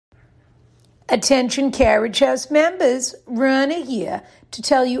Attention Carriage House members, Rana here to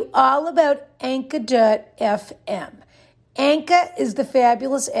tell you all about Anchor.fm. Anchor is the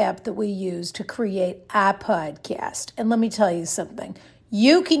fabulous app that we use to create our podcast. And let me tell you something.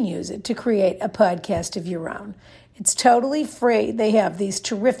 You can use it to create a podcast of your own. It's totally free. They have these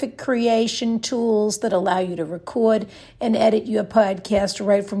terrific creation tools that allow you to record and edit your podcast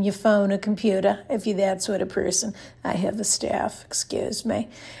right from your phone or computer, if you're that sort of person. I have a staff, excuse me.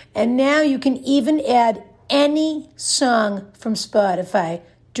 And now you can even add any song from Spotify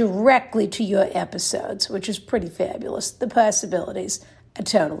directly to your episodes, which is pretty fabulous. The possibilities are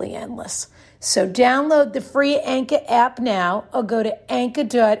totally endless. So download the free Anchor app now or go to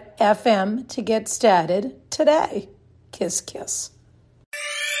anchor.fm to get started today. Kiss, kiss.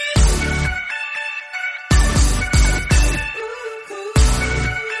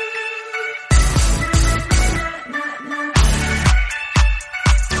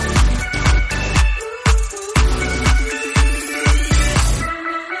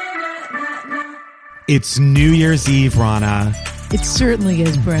 It's New Year's Eve, Rana. It certainly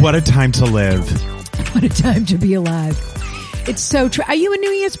is, Brett. What a time to live. What a time to be alive. It's so true. Are you a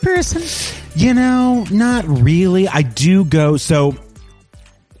New Year's person? You know, not really. I do go. So,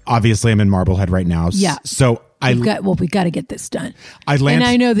 obviously, I'm in Marblehead right now. Yeah. So, we got to get this done. And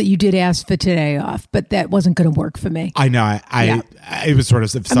I know that you did ask for today off, but that wasn't going to work for me. I know. It was sort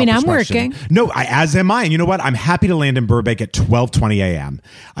of I mean, I'm working. No, as am I. And you know what? I'm happy to land in Burbank at 12:20 a.m.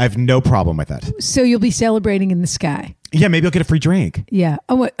 I have no problem with it. So you'll be celebrating in the sky. Yeah, maybe I'll get a free drink. Yeah.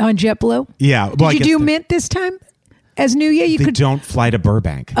 Oh, what, on JetBlue? Yeah. Well, did you do Mint this time? As New Year, they don't fly to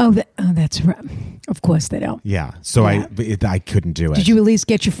Burbank. That's right. Of course they don't. Yeah. So I couldn't do it. Did you at least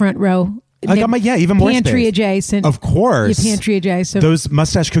get your front row? I got even more pantry space. Adjacent. Of course. Your pantry adjacent. Those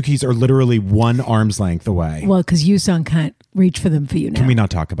mustache cookies are literally one arm's length away. Well, because Yusun can't reach for them for you now. Can we not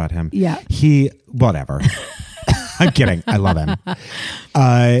talk about him? Yeah. Whatever. I'm kidding. I love him.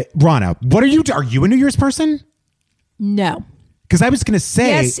 Rana, what are you? Are you a New Year's person? No. Because I was going to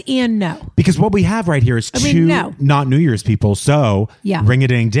say yes and no. Because what we have right here is two not New Year's people. So ring a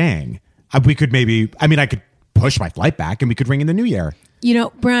ding ding. We could I could push my flight back and we could ring in the new year. You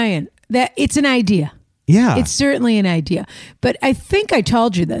know, Brian, that it's an idea. Yeah. It's certainly an idea. But I think I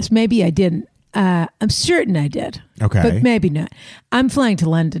told you this. Maybe I didn't. I'm certain I did. Okay. But maybe not. I'm flying to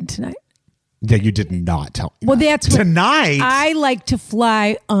London tonight. Yeah, you did not tell me. Well, that's what tonight. I like to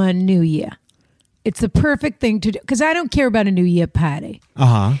fly on New Year. It's the perfect thing to do because I don't care about a New Year party.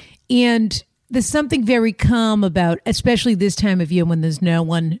 And there's something very calm about, especially this time of year when there's no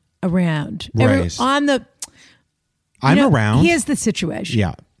one around. Right. I'm around. Here's the situation.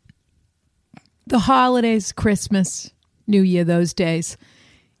 Yeah. The holidays, Christmas, New Year, those days,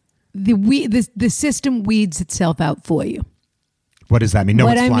 the system weeds itself out for you. What does that mean? No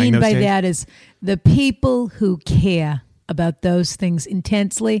what one's I flying mean those by days? that is the people who care about those things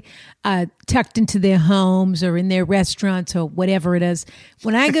intensely, tucked into their homes or in their restaurants or whatever it is.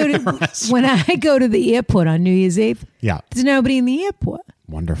 When I go to the airport on New Year's Eve, there's nobody in the airport.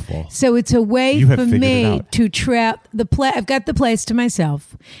 Wonderful. So it's a way for me to trap I've got the place to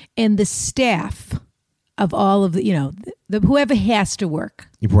myself, and the staff of all of the whoever has to work.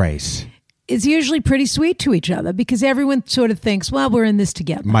 Right. Is usually pretty sweet to each other because everyone sort of thinks, well, we're in this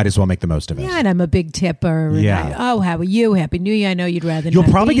together. Might as well make the most of it. Yeah, and I'm a big tipper. Yeah. How are you? Happy New Year. I know you'd rather You'll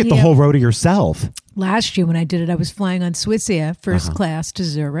not probably be get the here. whole row to yourself. Last year when I did it, I was flying on Swiss Air, first class to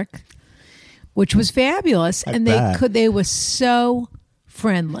Zurich, which was fabulous. And they were so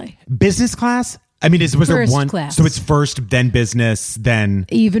friendly. Business class? I mean, was there one? Class. So it's first, then business, then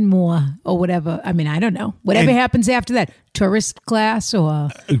even more, or whatever. I mean, I don't know. Whatever happens after that, tourist class or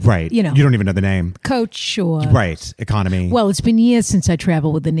right. You don't even know the name. Coach or economy. Well, it's been years since I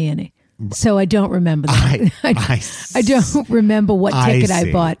traveled with the nanny, so I don't remember that. I don't remember what ticket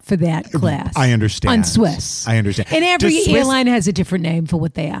I bought for that class. I understand. On Swiss. I understand. And every airline has a different name for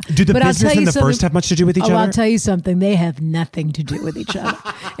what they are. Do the business and the first have much to do with each other? I'll tell you something. They have nothing to do with each other.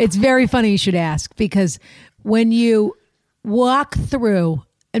 It's very funny you should ask because when you walk through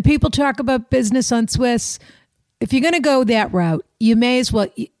and people talk about business on Swiss, if you're going to go that route, you may as well.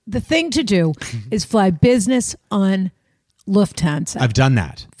 The thing to do is fly business on Lufthansa. I've done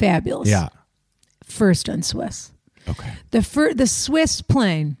that. Fabulous. Yeah. First on Swiss. Okay. The Swiss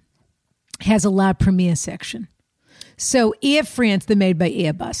plane has a La Première section. So Air France, they're made by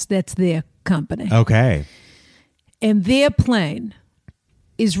Airbus. That's their company. Okay. And their plane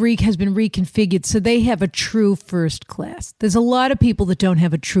has been reconfigured so they have a true first class. There's a lot of people that don't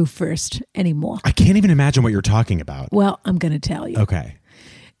have a true first anymore. I can't even imagine what you're talking about. Well, I'm going to tell you. Okay.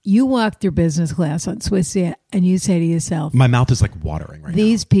 You walk through business class on Swissair and you say to yourself, my mouth is like watering right now.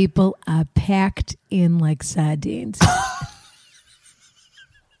 These people are packed in like sardines.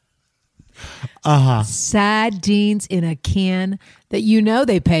 Sardines in a can that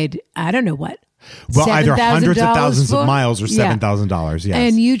they paid, I don't know what. Well, either hundreds of thousands of miles or $7,000. Yes.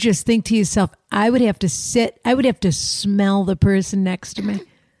 And you just think to yourself, I would have to smell the person next to me.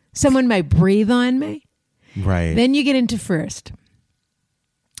 Someone might breathe on me. Right. Then you get into first.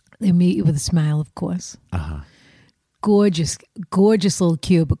 They meet you with a smile, of course. Gorgeous, gorgeous little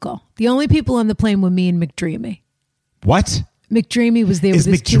cubicle. The only people on the plane were me and McDreamy. What? McDreamy was there with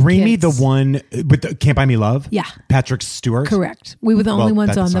his 2 kids. Is McDreamy the one with the Can't Buy Me Love? Yeah. Patrick Stewart? Correct. We were the only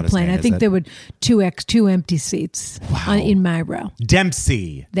ones on the plane. I think there were two empty seats in my row.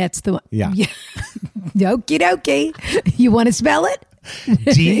 Dempsey. That's the one. Yeah. Okie dokie. You want to spell it?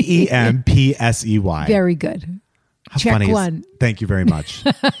 Dempsey. Very good. How Check funny one. Thank you very much.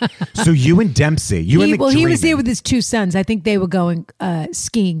 So you and Dempsey, and McDreamy. Well, he was there with his 2 sons. I think they were going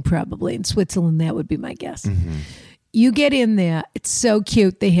skiing probably in Switzerland. That would be my guess. Mm-hmm. You get in there. It's so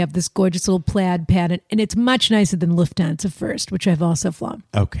cute. They have this gorgeous little plaid pattern, and it's much nicer than Lufthansa First, which I've also flown.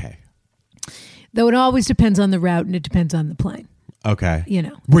 Okay. Though it always depends on the route, and it depends on the plane. Okay.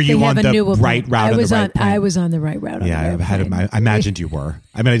 Were you on the right route? I was on the right route. I imagined you were.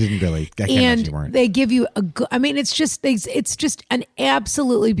 I mean, I can't imagine you weren't. They give you it's just an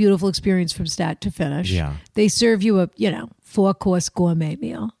absolutely beautiful experience from start to finish. Yeah. They serve you a 4-course gourmet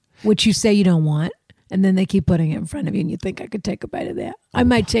meal, which you say you don't want. And then they keep putting it in front of you and you think I could take a bite of that. I'll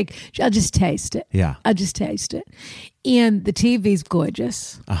just taste it. Yeah. I'll just taste it. And the TV's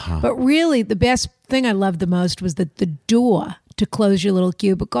gorgeous. But really the best thing I loved the most was that the door to close your little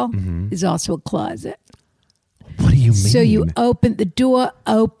cubicle is also a closet. What do you mean? So the door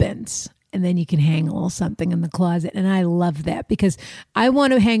opens and then you can hang a little something in the closet. And I love that because I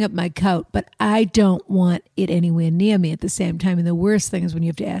want to hang up my coat, but I don't want it anywhere near me at the same time. And the worst thing is when you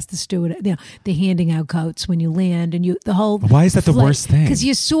have to ask the steward, they're handing out coats when you land and the whole. Why is that the worst thing? Because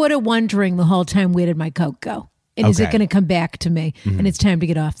you're sort of wondering the whole time, where did my coat go? And is it going to come back to me? And it's time to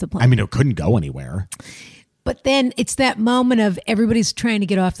get off the plane. I mean, it couldn't go anywhere. But then it's that moment of everybody's trying to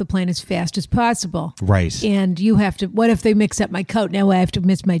get off the plane as fast as possible. Right. And you have to, what if they mix up my coat? Now I have to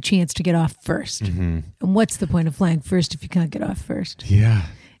miss my chance to get off first. And what's the point of flying first if you can't get off first? Yeah.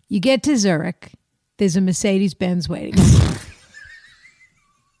 You get to Zurich. There's a Mercedes-Benz waiting.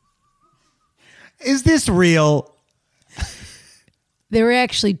 Is this real? There were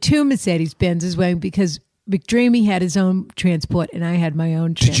actually 2 Mercedes-Benzes waiting because McDreamy had his own transport and I had my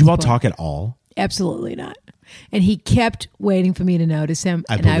own transport. Did you all talk at all? Absolutely not. And he kept waiting for me to notice him,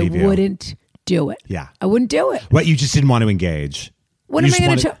 and I wouldn't do it. Yeah. I wouldn't do it. What, you just didn't want to engage? What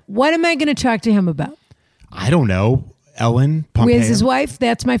am I going to talk to him about? I don't know. Ellen Pompeo? Where's his wife?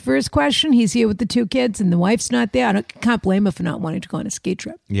 That's my first question. He's here with the 2 kids, and the wife's not there. I can't blame her for not wanting to go on a ski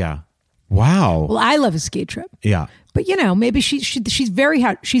trip. Yeah. Wow. Well, I love a ski trip. Yeah. But maybe she's very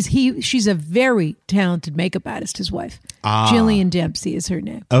hot. She's a very talented makeup artist. His wife, Jillian Dempsey, is her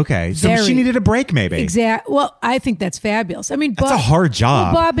name. Okay, so she needed a break, maybe. Exactly. Well, I think that's fabulous. I mean, that's a hard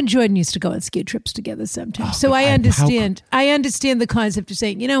job. Well, Bob and Jordan used to go on ski trips together sometimes, so I understand. I understand the concept of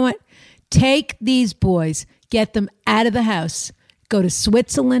saying, you know what, take these boys, get them out of the house, go to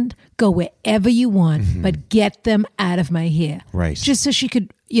Switzerland, go wherever you want, but get them out of my hair, right? Just so she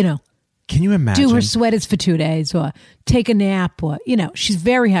could, Can you imagine? Do her sweaters for 2 days or take a nap or, she's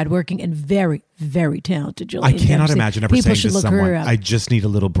very hardworking and very, very talented, Jillian I cannot Dempsey. imagine ever People saying should to look someone, her up. I just need a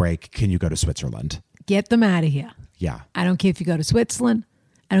little break. Can you go to Switzerland? Get them out of here. Yeah. I don't care if you go to Switzerland.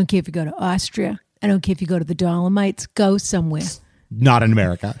 I don't care if you go to Austria. I don't care if you go to the Dolomites. Go somewhere. Not in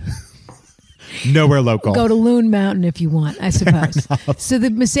America. Nowhere local. Go to Loon Mountain if you want, I suppose. So the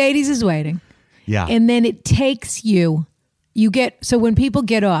Mercedes is waiting. Yeah. And then it takes you. So when people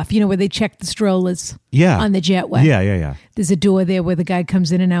get off, where they check the strollers on the jetway. Yeah. There's a door there where the guy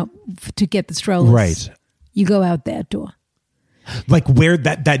comes in and out to get the strollers. Right. You go out that door. Like where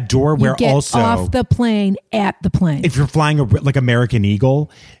that door where you get also off the plane at the plane. If you're flying like American Eagle,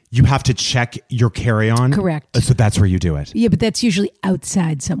 you have to check your carry-on. Correct. So that's where you do it. Yeah, but that's usually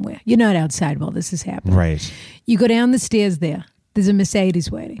outside somewhere. You're not outside while this is happening. Right. You go down the stairs there. There's a Mercedes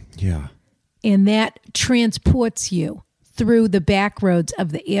waiting. Yeah. And that transports you through the back roads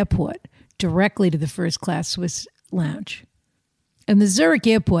of the airport directly to the first class Swiss lounge. And the Zurich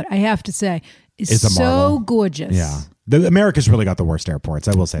airport, I have to say, is so gorgeous. Yeah. America's really got the worst airports,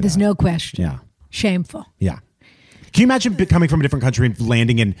 I will say There's no question. Yeah. Shameful. Yeah. Can you imagine coming from a different country and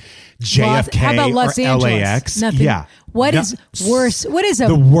landing in JFK how about Los or Angeles? LAX? Nothing. Yeah. What is worse? What is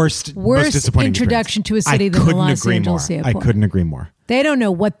the worst most disappointing introduction to a city than the Los Angeles airport? I couldn't agree more. They don't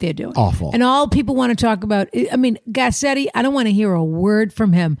know what they're doing. Awful. And all people want to talk about, I mean, Garcetti, I don't want to hear a word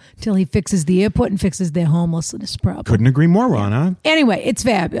from him till he fixes the airport and fixes their homelessness problem. Couldn't agree more, Rana. Anyway, it's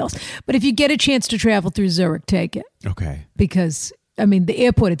fabulous. But if you get a chance to travel through Zurich, take it. Okay. Because, I mean, the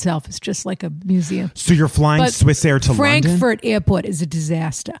airport itself is just like a museum. So you're flying Swissair to Frankfurt London? Airport is a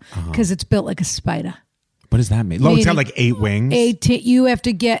disaster because it's built like a spider. What does that mean? It's got like 8 wings. You have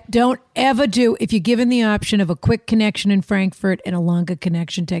to don't ever do, if you're given the option of a quick connection in Frankfurt and a longer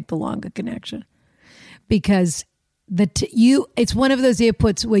connection, take the longer connection. Because it's one of those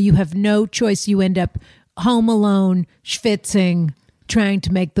airports where you have no choice. You end up home alone, schwitzing, trying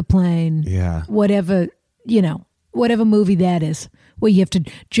to make the plane. Yeah. Whatever movie that is, where you have to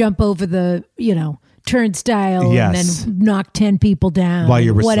jump over the, turnstile and then knock 10 people down. While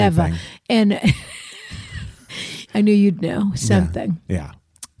you were whatever. sleeping. And I knew you'd know something. Yeah.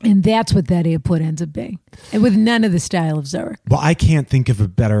 And that's what that airport ends up being. And with none of the style of Zurich. Well, I can't think of a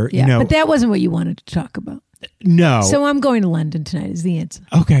better, but that wasn't what you wanted to talk about. No. So I'm going to London tonight is the answer.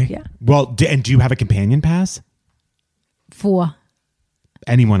 Okay. Yeah. Well, and do you have a companion pass? For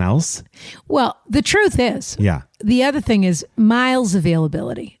anyone else? Well, the truth is, the other thing is miles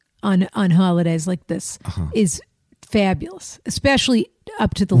availability on holidays like this is fabulous, especially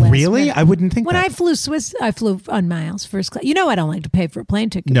up to the last Really? minute. I wouldn't think when that. I flew Swiss, I flew on miles first class. I don't like to pay for a plane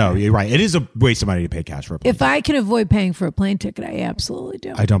ticket. No, you're right. It is a waste of money to pay cash for a plane If I can avoid paying for a plane ticket, I absolutely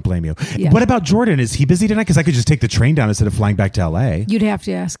do. I don't blame you. Yeah. What about Jordan? Is he busy tonight? Because I could just take the train down instead of flying back to LA. You'd have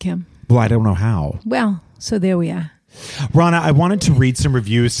to ask him. Well, I don't know how. Well, so there we are. Rana, I wanted to read some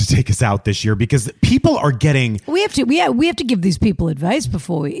reviews to take us out this year because people are getting. We have to give these people advice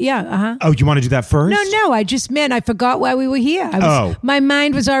before we. Oh, you want to do that first? No. I just meant I forgot why we were here. My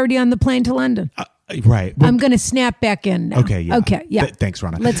mind was already on the plane to London. Right. Well, I'm going to snap back in now. Okay. Yeah. Okay. Yeah. Thanks,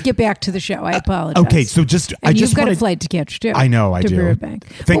 Rana. Let's get back to the show. I apologize. Okay. So you've got a flight to catch too. I know. I to do. Burbank.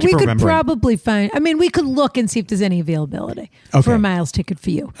 Thank you for remembering. We could probably find. I mean, we could look and see if there's any availability for a miles ticket for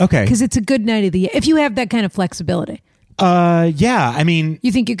you. Okay. Because it's a good night of the year if you have that kind of flexibility. Yeah. I mean,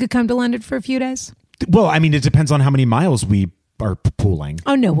 you think you could come to London for a few days? Well, I mean, it depends on how many miles we are pooling.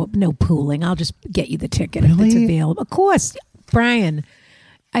 Oh no pooling. I'll just get you the ticket really? if it's available. Of course, Brian.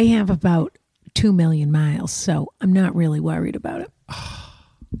 I have about 2 million miles, so I'm not really worried about it.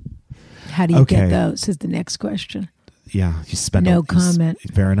 How do you get those? Is the next question. Yeah, you spend no comment.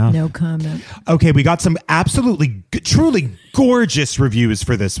 Fair enough. No comment. Okay, we got some absolutely, truly gorgeous reviews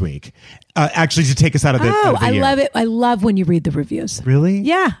for this week. Actually, to take us out of the year. I love it. I love when you read the reviews. Really?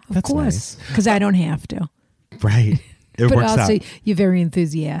 Yeah, of course. Because I don't have to. Right. It but works also, out. You're very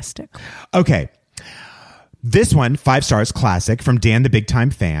enthusiastic. Okay. This one, 5 stars, classic, from Dan the Big Time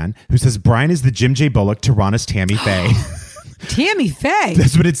Fan, who says, Brian is the Jim J. Bullock to Rana's Tammy Faye. Tammy Faye.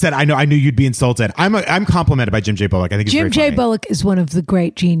 That's what it said. I knew you'd be insulted. I'm complimented by Jim J. Bullock. I think he's Jim very J. Bullock is one of the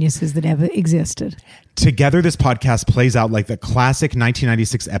great geniuses that ever existed. Together, this podcast plays out like the classic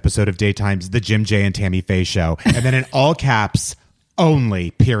 1996 episode of Daytime's The Jim J. and Tammy Faye Show. And then in all caps, only,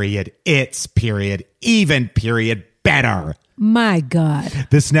 period, it's, period, even, period, better. My God.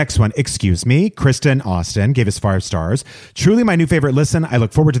 This next one, excuse me, Kristen Austin gave us 5 stars. Truly my new favorite listen. I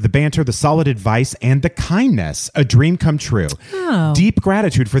look forward to the banter, the solid advice, and the kindness. A dream come true. Oh. Deep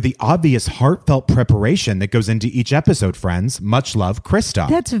gratitude for the obvious heartfelt preparation that goes into each episode, friends. Much love, Krista.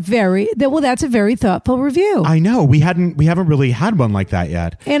 That's a very thoughtful review. I know. We haven't really had one like that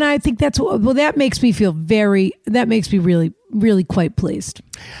yet. And I think that makes me feel really, really quite pleased.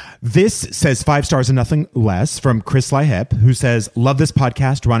 This says 5 stars and nothing less from Chris Lyhip, who says, love this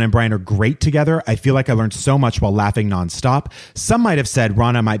podcast. Rana and Brian are great together. I feel like I learned so much while laughing nonstop. Some might have said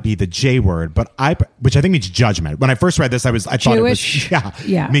Rana might be the J word, which I think means judgment. When I first read this, I thought Jewish. It was,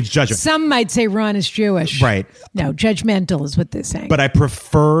 it means judgment. Some might say Ron is Jewish. Right. No, judgmental is what they're saying. But I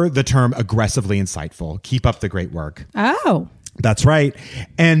prefer the term aggressively insightful. Keep up the great work. Oh. That's right.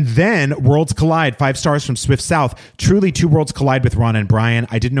 And then Worlds Collide, 5 stars from Swift South. Truly 2 worlds collide with Ron and Brian.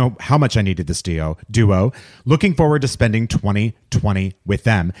 I didn't know how much I needed this duo. Looking forward to spending 2020 with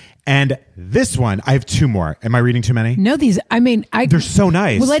them. And this one, I have 2 more. Am I reading too many? No, they're so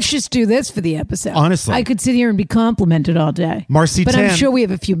nice. Well, let's just do this for the episode. Honestly. I could sit here and be complimented all day. Marcy But Tan. I'm sure we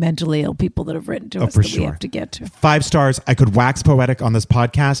have a few mentally ill people that have written to us for that sure. we have to get to. 5 stars. I could wax poetic on this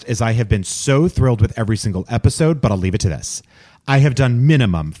podcast as I have been so thrilled with every single episode, but I'll leave it to this. I have done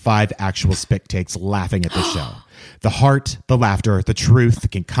minimum 5 actual spit takes laughing at the show. The heart, the laughter, the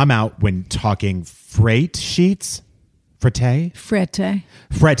truth can come out when talking freight sheets. Frette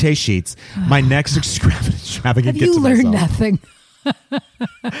sheets. My next extravagant Have you learned nothing?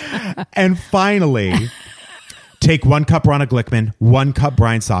 And finally, Take 1 cup Rana Glickman, 1 cup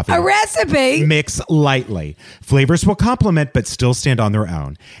Brian Safi. A recipe. Mix lightly. Flavors will complement but still stand on their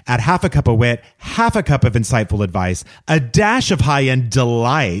own. Add half a cup of wit, half a cup of insightful advice, a dash of high-end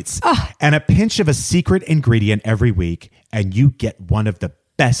delights, and a pinch of a secret ingredient every week, and you get one of the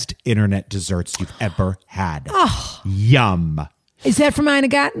best internet desserts you've ever had. Yum. Is that from Ina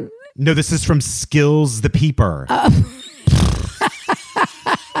Garten? No, this is from Skills the Peeper.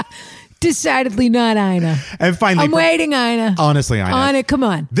 Decidedly not Ina. And finally, I'm waiting, Ina. Honestly, Ina. Ina, come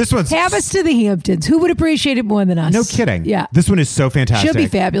on. This one's... Have us to the Hamptons. Who would appreciate it more than us? No kidding. Yeah. This one is so fantastic. She'll be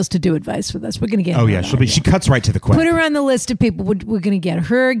fabulous to do advice with us. We're going to get her. Oh, yeah. She cuts right to the quick. Put her on the list of people we're going to get.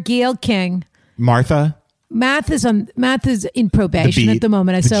 Her, Gail King. Martha. Martha's in probation at the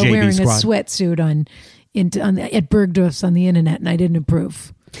moment. I saw her wearing a sweatsuit at Bergdorf's on the internet, and I didn't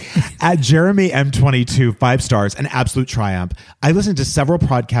approve. At Jeremy M22, 5 stars, an absolute triumph. I listen to several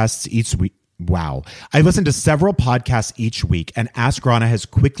podcasts each week. Wow. I listen to several podcasts each week, and Ask Rana has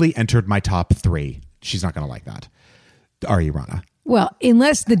quickly entered my top 3. She's not going to like that. Are you, Rana? Well,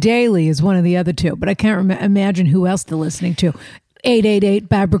 unless The Daily is one of the other two, but I can't imagine who else they're listening to. 888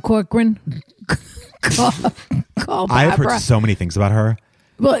 Barbara Corcoran. Call Barbara. I've heard so many things about her.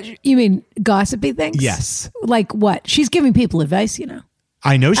 Well, you mean gossipy things? Yes. Like what? She's giving people advice,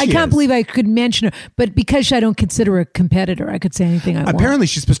 I know she is. I can't believe I could mention her, but because I don't consider her a competitor, I could say anything I want. Apparently,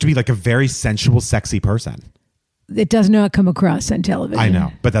 she's supposed to be like a very sensual, sexy person. It does not come across on television. I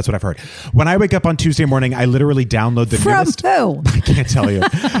know, but that's what I've heard. When I wake up on Tuesday morning, I literally download the newest... From who? I can't tell you.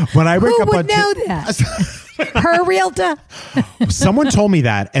 When I wake who up would on know that? Her realtor? Someone told me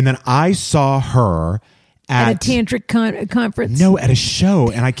that, and then I saw her at a tantric conference? No, at a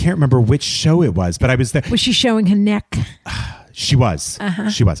show, and I can't remember which show it was, but I was there. Was she showing her neck? She was.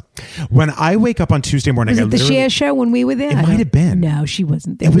 She was. When I wake up on Tuesday morning, was it the Cher show when we were there? It might have been. No, she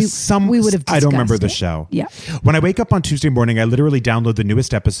wasn't there. It was we would have. I don't remember the show. Yeah. When I wake up on Tuesday morning, I literally download the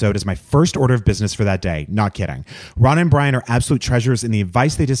newest episode as my first order of business for that day. Not kidding. Ron and Brian are absolute treasures, and the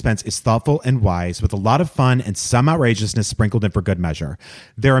advice they dispense is thoughtful and wise, with a lot of fun and some outrageousness sprinkled in for good measure.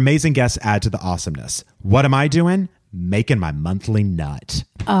 Their amazing guests add to the awesomeness. What am I doing? Making my monthly nut.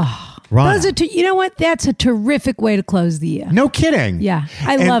 Oh, those are you know what? That's a terrific way to close the year. No kidding. Yeah,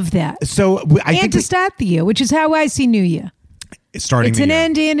 I love that. So I think to start the year, which is how I see New Year. It's an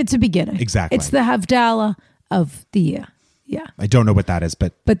end and it's a beginning. Exactly. It's the Havdalah of the year. Yeah. I don't know what that is,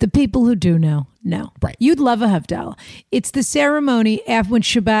 but the people who do know. Right. You'd love a Havdalah. It's the ceremony after when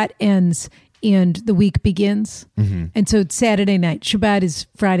Shabbat ends and the week begins. Mm-hmm. And so it's Saturday night. Shabbat is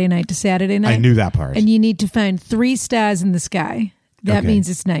Friday night to Saturday night. I knew that part. And you need to find 3 stars in the sky. That means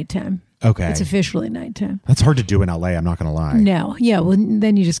it's nighttime. Okay. It's officially nighttime. That's hard to do in LA, I'm not going to lie. No. Yeah. Well,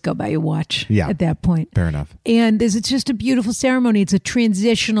 then you just go by your watch at that point. Fair enough. And it's just a beautiful ceremony. It's a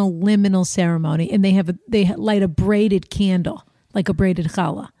transitional liminal ceremony. And they light a braided candle, like a braided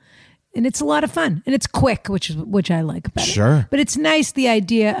challah. And it's a lot of fun. And it's quick, which I like about it. Sure. But it's nice, the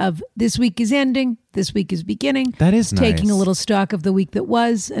idea of this week is ending, this week is beginning. That is nice. Taking a little stock of the week that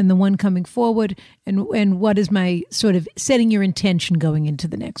was and the one coming forward. And what is my sort of setting your intention going into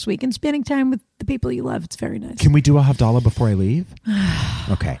the next week and spending time with the people you love. It's very nice. Can we do a Havdalah before I leave?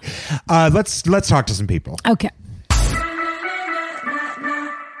 Okay. Let's talk to some people. Okay.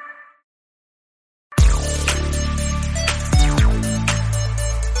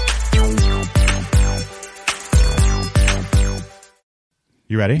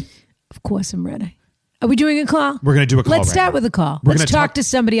 You ready? Of course I'm ready. Are we doing a call? We're going to do a call. Let's start with a call. We're Let's talk to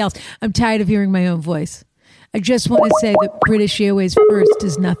somebody else. I'm tired of hearing my own voice. I just want to say that British Airways First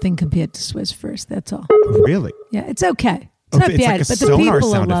is nothing compared to Swiss First. That's all. Really? Yeah, it's okay. It's not bad, like but the people are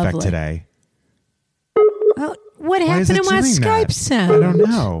sound lovely. effect today. Oh, what happened in my Skype sound? I don't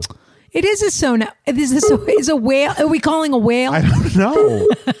know. It is a sonar. Is a whale? Are we calling a whale? I don't know.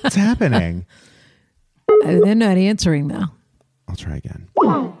 What's happening? They're not answering though. I'll try again.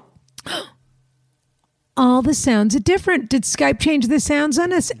 All the sounds are different. Did Skype change the sounds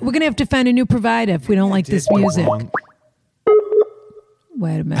on us? We're going to have to find a new provider if we don't like this music.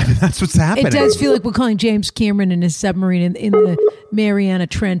 Wait a minute. That's what's happening. It does feel like we're calling James Cameron in his submarine in the Mariana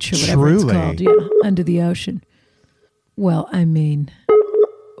Trench or whatever it's called. Yeah, under the ocean. Well, I mean,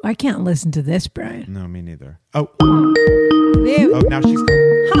 I can't listen to this, Brian. No, me neither. Oh, now she's...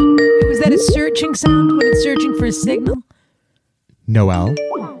 Huh. Was that a searching sound when it's searching for a signal? Noelle?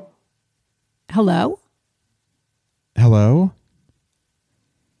 Hello? Hello?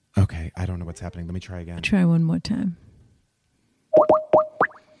 Okay, I don't know what's happening. Let me try again. Try one more time. I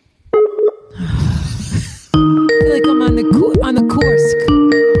feel like I'm on the Kursk.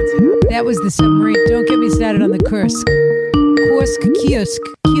 That was the submarine. Don't get me started on the Kursk. Kursk, kiosk.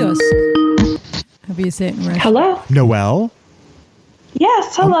 Have However you say it in Russian. Hello? Noelle?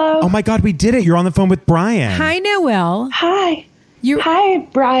 Yes, hello. Oh my God, we did it. You're on the phone with Brian. Hi, Noelle. Hi. You're Hi,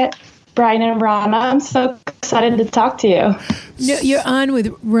 Brian and Rana. I'm so excited to talk to you. no, you're on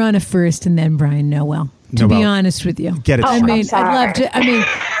with Rana first, and then Brian Noelle. To be Noelle. honest with you, Get it I straight. mean, I'm I'd love sorry. to. I mean,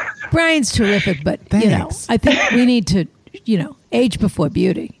 Brian's terrific, but Thanks. I think we need to, age before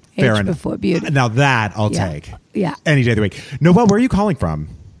beauty. Fair Age enough. before beauty. Now that I'll Yeah. take. Yeah. Any day of the week. Noelle, where are you calling from?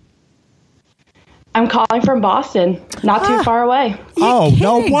 I'm calling from Boston, not too far away. Oh,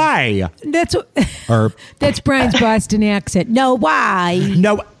 no kidding. way. That's Or that's Brian's Boston accent. No, why?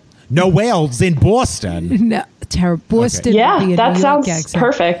 no whales in Boston. No, terrible. Boston. would Yeah, be a that New York sounds accent.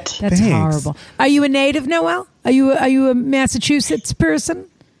 perfect. That's Thanks. horrible. Are you a native, Noelle? Are you a Massachusetts person?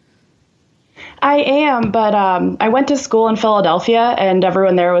 I am, but I went to school in Philadelphia, and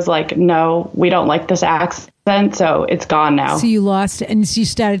everyone there was like, no, we don't like this accent, so it's gone now. So you lost it, and so you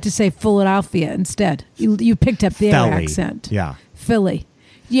started to say Philadelphia instead. You picked up their Philly. accent. Yeah. Philly.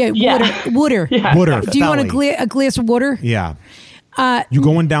 Yeah, Yeah. water. Yeah. Water. Do you want Philly. a glass of water? Yeah. You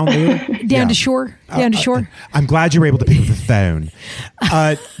going down there? Down to shore? Down to shore? I'm glad you were able to pick up the phone.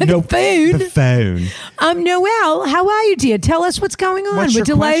 No, phone? The phone. Noelle, how are you, dear? Tell us what's going on. What's We're your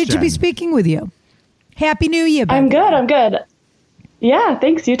delighted to be question? speaking with you. Happy New Year, I'm baby. good. Yeah,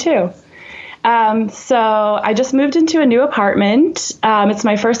 thanks. You too. So I just moved into a new apartment. It's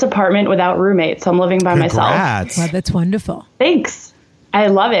my first apartment without roommates, so I'm living by myself. Congrats. Wow, that's wonderful. Thanks. I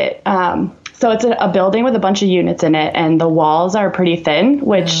love it. So it's a building with a bunch of units in it, and the walls are pretty thin,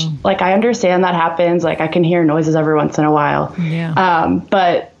 which, like, I understand that happens. Like, I can hear noises every once in a while. Yeah.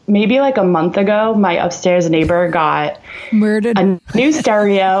 But maybe like a month ago, my upstairs neighbor got Murdered. a new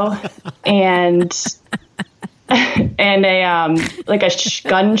stereo and a like a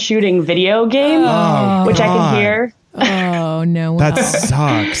gun shooting video game, which I God. can hear. Oh, no. That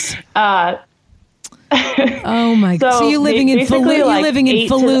sucks. Oh, my God. So So you're living in basically, Fallujah, like, you're living in 8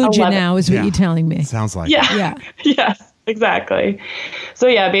 to Fallujah 11. now, is what Yeah. you're telling me. Sounds like. Yeah. Yeah. Yes, exactly. So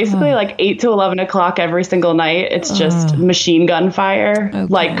yeah, basically like 8 to 11 o'clock every single night. It's just machine gun fire, Okay.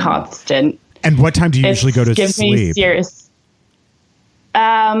 like constant. And what time do you It usually go to gives me sleep? serious.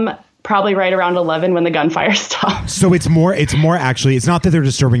 Probably right around 11 when the gunfire stops. So it's more actually, it's not that they're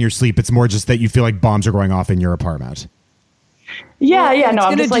disturbing your sleep. It's more just that you feel like bombs are going off in your apartment. Yeah, Well, yeah. it's No,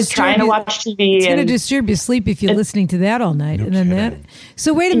 I'm gonna just like disturb trying to you- watch TV. It's going to and disturb your sleep if you're listening to that all night. No and then that. kidding.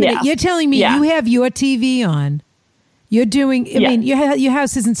 So wait a minute. Yeah. You're telling me Yeah. you have your TV on. You're doing, I Yeah. mean, your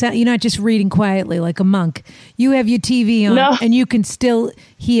house isn't, you're not just reading quietly like a monk. You have your TV on No. and you can still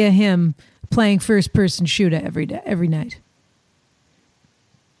hear him playing first person shooter every night.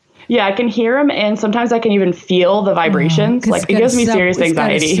 Yeah, I can hear him, and sometimes I can even feel the vibrations. 'Cause Like, he's it got gives a me sub- serious he's got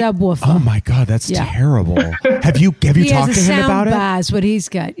a anxiety. subwoofer. Oh my God, that's Yeah. terrible. Have you He has talked a to him sound about it? bar is what he's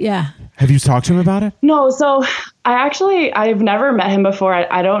got. Yeah. Have you talked to him about it? No, so I've never met him before.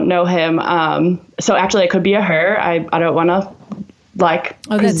 I don't know him. So actually, it could be a her. I don't want to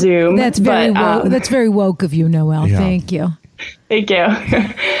presume. That's very but, woke. That's very woke of you, Noelle. Yeah. Thank you. Thank you.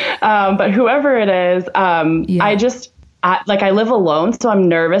 But whoever it is, I live alone, so I'm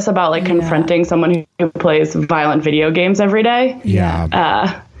nervous about confronting someone who plays violent video games every day. Yeah.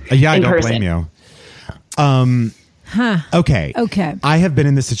 I in don't person. blame you. Huh. Okay. Okay. I have been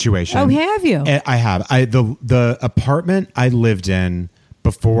in this situation. Oh, have you? I have. The apartment I lived in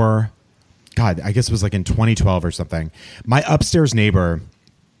before, God, I guess it was like in 2012 or something. My upstairs neighbor,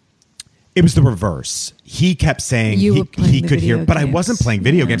 it was the reverse. He kept saying You were playing he the could hear, video but I games. wasn't playing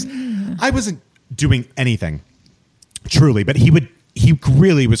video games. I wasn't doing anything, truly. But he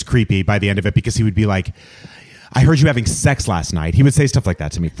really was creepy by the end of it because he would be like, I heard you having sex last night. He would say stuff like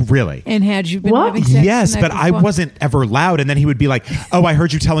that to me, really. And had you been What? having sex? Yes, the night but I before? wasn't ever loud. And then he would be like, "Oh, I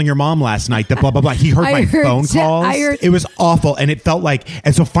heard you telling your mom last night that blah blah blah." He heard I my heard phone se- calls. I heard- It was awful, and it felt like.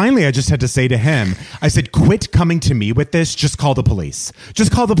 And so finally, I just had to say to him, "I said, quit coming to me with this. Just call the police.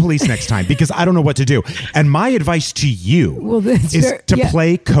 Just call the police next time because I don't know what to do." And my advice to you Well, that's is very- to yeah.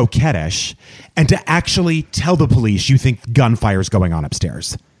 play coquettish and to actually tell the police you think gunfire is going on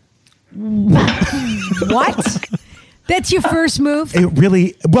upstairs. What? That's your first move? It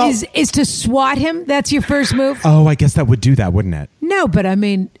really well. Is to swat him? That's your first move? Oh, I guess that would do that, wouldn't it? No, but I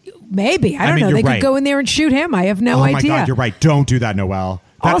mean, maybe. I don't mean, know. you're They right. could go in there and shoot him. I have no Oh idea. my God, you're right. Don't do that, Noelle.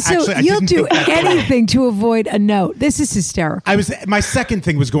 That Also, actually, I you'll didn't do think that through. anything to avoid a note. This is hysterical. My second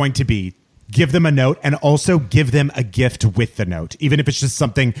thing was going to be give them a note and also give them a gift with the note, even if it's just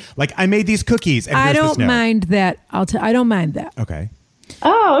something like I made these cookies and I here's this don't note. mind that. I don't mind that. Okay.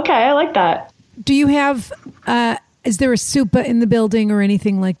 Oh, okay. I like that. Do you have? Is there a super in the building or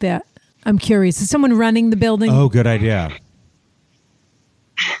anything like that? I'm curious. Is someone running the building? Oh, good idea.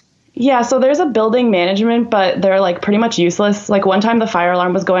 Yeah, so there's a building management, but they're like pretty much useless. Like one time the fire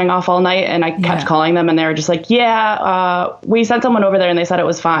alarm was going off all night and I kept calling them and they were just like, we sent someone over there and they said it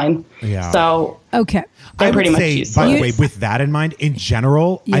was fine. Yeah. So okay. They're pretty much useless. By the way, with that in mind, in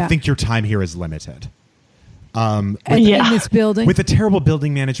general, I think your time here is limited. In this building? With a terrible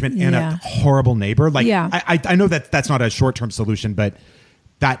building management and a horrible neighbor. Like, I know that that's not a short-term solution, but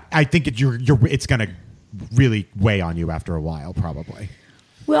that I think it's going to really weigh on you after a while, probably.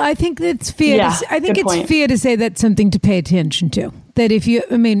 Well, I think it's fair. Fair to say that's something to pay attention to. That if you,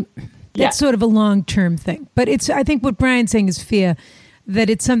 that's sort of a long-term thing. But I think what Brian's saying is fair.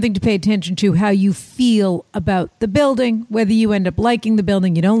 That it's something to pay attention to, how you feel about the building, whether you end up liking the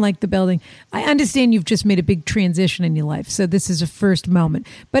building, you don't like the building. I understand you've just made a big transition in your life, so this is a first moment.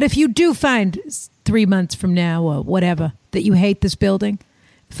 But if you do find 3 months from now or whatever that you hate this building,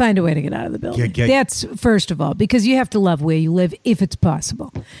 find a way to get out of the building. That's first of all, because you have to love where you live if it's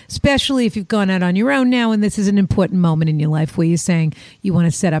possible, especially if you've gone out on your own now and this is an important moment in your life where you're saying you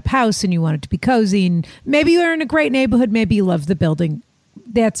want to set up house and you want it to be cozy and maybe you're in a great neighborhood, maybe you love the building.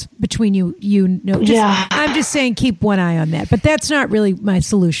 That's between you know. I'm just saying keep one eye on that, but that's not really my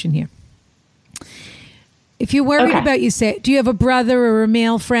solution here. If you're worried about do you have a brother or a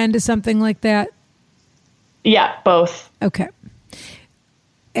male friend or something like that? Yeah, both. Okay.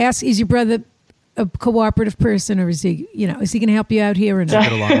 Ask, is your brother a cooperative person or is he going to help you out here or not?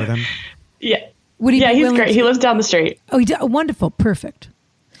 Get along with him? Yeah. He's great. He lives down the street. Oh, wonderful. Perfect.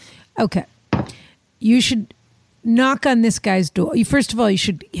 Okay. You should knock on this guy's door. First of all, you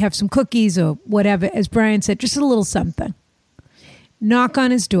should have some cookies or whatever. As Brian said, just a little something. Knock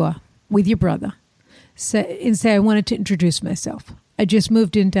on his door with your brother and say, I wanted to introduce myself. I just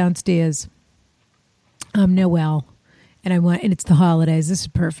moved in downstairs. I'm Noelle. And it's the holidays. This is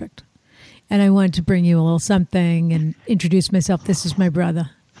perfect. And I wanted to bring you a little something and introduce myself. This is my brother,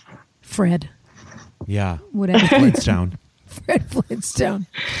 Fred. Yeah. Whatever. Flintstone. Fred Flintstone.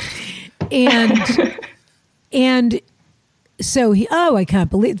 And so I can't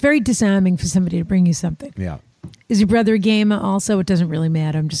believe it's very disarming for somebody to bring you something. Yeah. Is your brother a gamer also? It doesn't really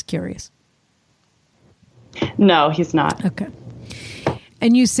matter. I'm just curious. No, he's not. Okay.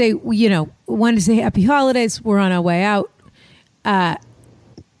 And you say, wanted to say happy holidays. We're on our way out. I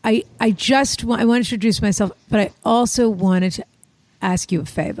want to introduce myself, but I also wanted to ask you a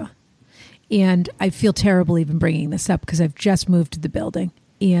favor. And I feel terrible even bringing this up because I've just moved to the building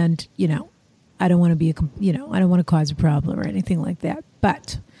and, I don't want to I don't want to cause a problem or anything like that.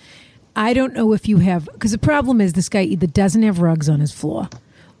 But I don't know if you have, because the problem is this guy either doesn't have rugs on his floor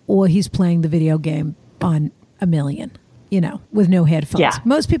or he's playing the video game on $1 million. With no headphones. Yeah.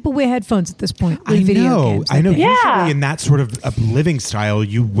 Most people wear headphones at this point with I video know. games. I know. think. Usually in that sort of a living style,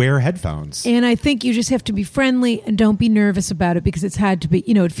 you wear headphones. And I think you just have to be friendly and don't be nervous about it because it's hard to be,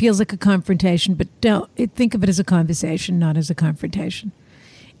 it feels like a confrontation, but think of it as a conversation, not as a confrontation.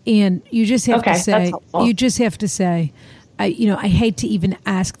 And you just have to say, I hate to even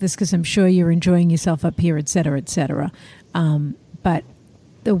ask this because I'm sure you're enjoying yourself up here, et cetera, et cetera. But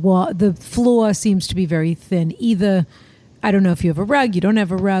the floor seems to be very thin. Either, I don't know if you have a rug, you don't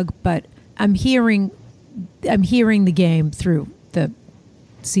have a rug, but I'm hearing the game through the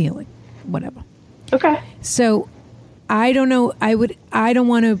ceiling, whatever. Okay. So I don't know. I don't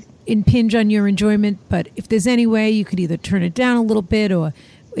want to impinge on your enjoyment, but if there's any way you could either turn it down a little bit or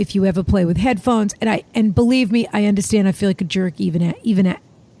if you ever play with headphones, and believe me, I understand. I feel like a jerk even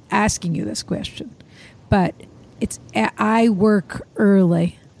asking you this question, but I work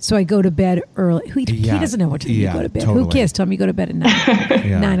early, so I go to bed early. He doesn't know what time you go to bed. Totally. Who cares? Tell me you go to bed at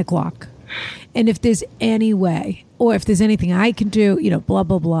 9 o'clock. And if there's any way, or if there's anything I can do, blah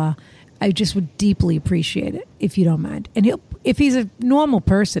blah blah, I just would deeply appreciate it if you don't mind. And if he's a normal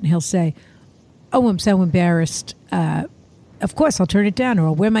person, he'll say, "Oh, I'm so embarrassed. Of course, I'll turn it down, or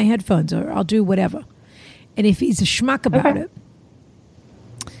I'll wear my headphones, or I'll do whatever." And if he's a schmuck about it,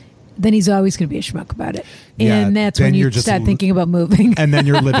 then he's always going to be a schmuck about it. And that's when you start thinking about moving. And then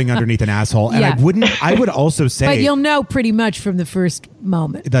you're living underneath an asshole. And I would also say... But you'll know pretty much from the first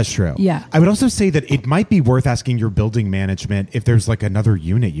moment. That's true. Yeah. I would also say that it might be worth asking your building management if there's like another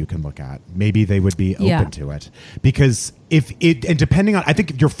unit you can look at. Maybe they would be open to it. Because and depending on... I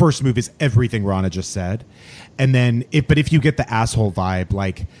think your first move is everything Rana just said. And then, if you get the asshole vibe,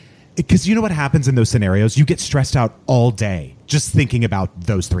 like... Because you know what happens in those scenarios? You get stressed out all day just thinking about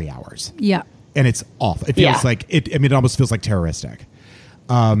those 3 hours. Yeah. And it's awful. It feels like it almost feels like terroristic.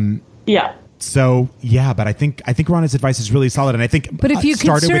 Yeah. So but I think Rana's advice is really solid, and I think. But if you're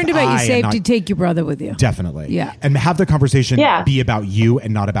concerned about your safety, take your brother with you. Definitely. Yeah. And have the conversation be about you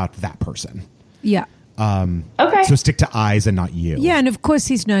and not about that person. Yeah. Okay. So stick to eyes and not you. Yeah, and of course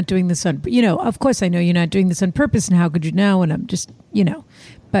he's not doing this on, of course I know you're not doing this on purpose, and how could you know? And I'm just,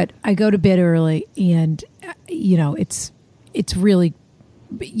 but I go to bed early, and, it's really,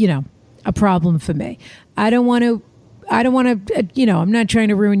 a problem for me. I don't want to, I'm not trying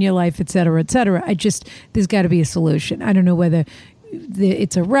to ruin your life, et cetera, et cetera. There's got to be a solution. I don't know whether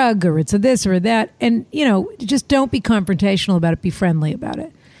it's a rug or it's a this or that. And, just don't be confrontational about it. Be friendly about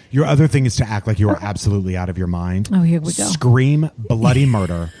it. Your other thing is to act like you are absolutely out of your mind. Oh, here we go. Scream bloody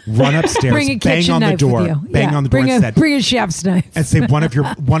murder. Run upstairs. Bring a bang kitchen on the knife door. with you. Bang on the door and bring a chef's knife. and say one of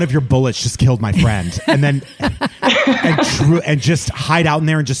your bullets just killed my friend, and then and just hide out in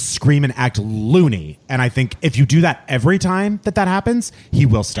there and just scream and act loony. And I think if you do that every time that happens, he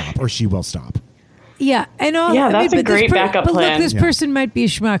will stop or she will stop. Yeah, and all. Yeah, that's a great backup plan. But plan. look, this person might be a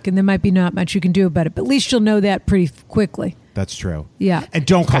schmuck, and there might be not much you can do about it. But at least you'll know that pretty quickly. That's true. Yeah. And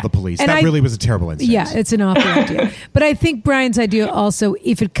don't call the police. And that really was a terrible incident. Yeah, it's an awful idea. But I think Brian's idea also,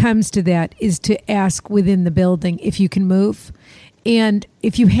 if it comes to that, is to ask within the building if you can move. And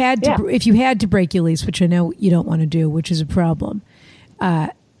if you had to break your lease, which I know you don't want to do, which is a problem,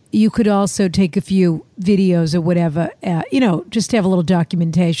 you could also take a few videos or whatever, just to have a little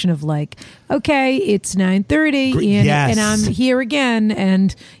documentation of like, okay, it's 9:30 and I'm here again,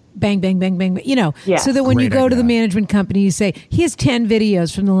 and bang, bang, bang, bang, so that when you go to the management company, you say, here's 10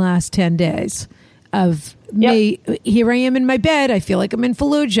 videos from the last 10 days of me. Here I am in my bed. I feel like I'm in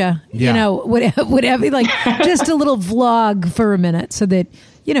Fallujah, whatever, like just a little vlog for a minute so that,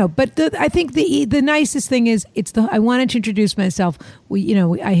 but I think the nicest thing is I wanted to introduce myself.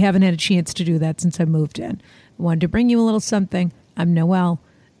 I haven't had a chance to do that since I moved in. I wanted to bring you a little something. I'm Noelle.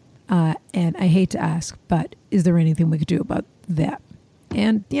 And I hate to ask, but is there anything we could do about that?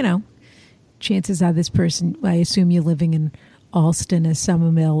 And, chances are this person, I assume you're living in Alston or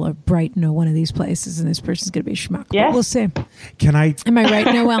Somerville or Brighton or one of these places, and this person's going to be a schmuck. Yes. But we'll see. Am I right,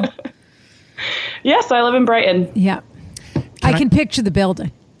 Noelle? Yes, I live in Brighton. Yeah. I can picture the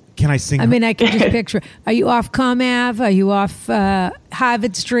building. Can I sing? I mean, I can just picture. Are you off Com Ave? Are you off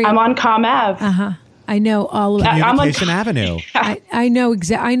Harvard Street? I'm on Com Ave. Uh-huh. I know all of Communication Avenue. I know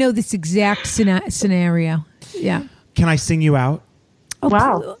I know this exact scenario. Yeah. Can I sing you out? Oh,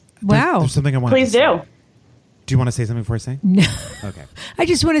 wow. There's something I want Please to say. do. Do you want to say something before I sing? No. Okay. I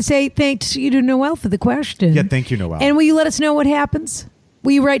just want to say thanks you to Noelle for the question. Yeah, thank you, Noelle. And will you let us know what happens?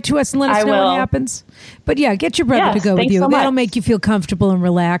 Will you write to us and let us know what happens? But yeah, get your brother to go with you. So That'll much. make you feel comfortable and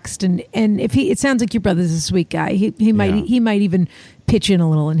relaxed. And if it sounds like your brother's a sweet guy. He might even pitch in a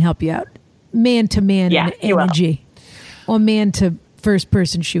little and help you out. Man to man energy, or man to first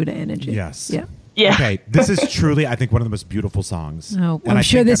person shooter energy. Yes. Yeah. Yeah. Okay, this is truly, I think, one of the most beautiful songs. Oh, I'm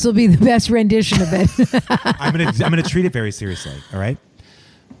sure this will be the best rendition of it. I'm gonna treat it very seriously. All right.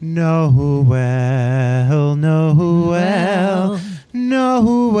 Know well, know well,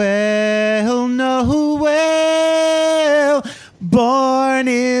 know well, know well. Born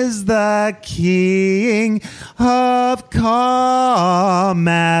is the king of Com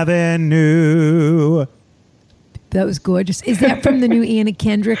Avenue. That was gorgeous. Is that from the new Anna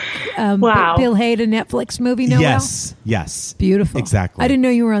Kendrick, Wow. Bill Hader Netflix movie, Noelle? Yes. Beautiful. Exactly. I didn't know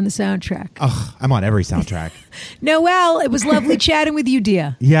you were on the soundtrack. Ugh, I'm on every soundtrack. Noelle, it was lovely chatting with you,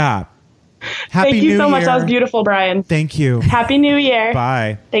 dear. Yeah. Happy Thank you New so much. Year. That was beautiful, Brian. Thank you. Happy New Year.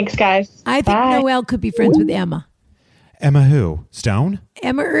 Bye. Thanks, guys. I think Bye. Noelle could be friends with Emma. Emma who? Stone?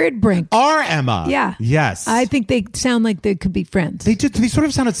 Emma Erdbrink. Our Emma. Yeah. Yes. I think they sound like they could be friends. They sort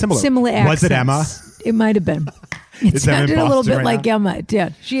of sounded similar. Similar accents. Was it Emma? It might have been. It Is Emma in sounded a little Boston bit right like now? Emma. Yeah,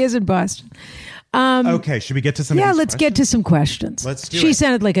 she is in Boston. Okay, should we get to some of Yeah, these let's get to some questions. Let's do She it.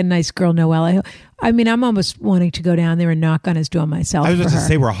 sounded like a nice girl, Noelle. I mean, I'm almost wanting to go down there and knock on his door myself. I was for just to her.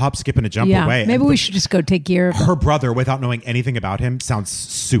 say we're a hop, skip, and a jump yeah, away. maybe And we should just go take care of him. her brother, without knowing anything about him, sounds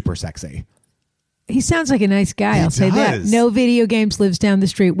super sexy. He sounds like a nice guy. He I'll say that. does. No video games. Lives down the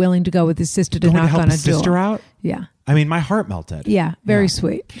street, willing to go with his sister to Going to knock help on a his door. sister out? Yeah, I mean, my heart melted. yeah, very Yeah.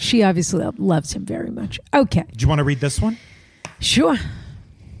 sweet. She obviously loves him very much. Okay, Do you want to read this one? sure.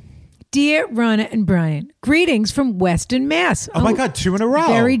 Dear Ronna and Brian, greetings from Weston, Mass. Oh my God, 2 in a row.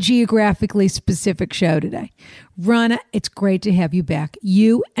 Very geographically specific show today. Ronna, it's great to have you back.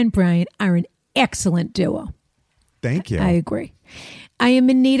 You and Brian are an excellent duo. Thank you. I agree. I am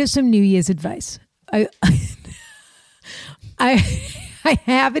in need of some New Year's advice. I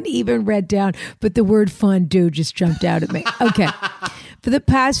haven't even read down, but the word fondue just jumped out at me. Okay. For the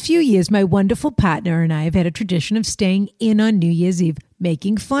past few years, my wonderful partner and I have had a tradition of staying in on New Year's Eve,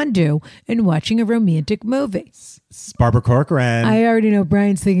 making fondue and watching a romantic movie. Barbara Corcoran. I already know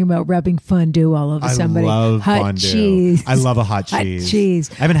Brian's thinking about rubbing fondue all over somebody. I love hot fondue. cheese. I love a hot cheese. Hot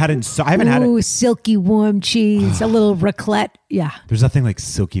cheese. I haven't had it. I haven't had it. Silky warm cheese. A little raclette. Yeah. There's nothing like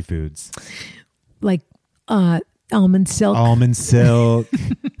silky foods. Like almond silk. Almond silk,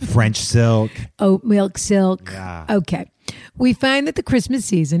 French silk. Oat milk silk. Yeah. Okay. We find that the Christmas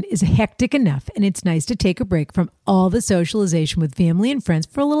season is hectic enough, and it's nice to take a break from all the socialization with family and friends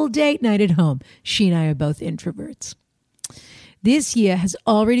for a little date night at home. She and I are both introverts. This year has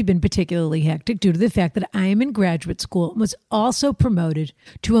already been particularly hectic due to the fact that I am in graduate school and was also promoted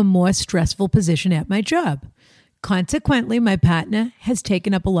to a more stressful position at my job. Consequently, my partner has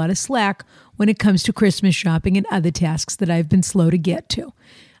taken up a lot of slack when it comes to Christmas shopping and other tasks that I've been slow to get to.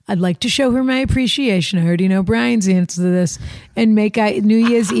 I'd like to show her my appreciation. I already know Brian's answer to this, and make New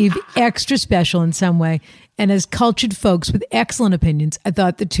Year's Eve extra special in some way. And as cultured folks with excellent opinions, I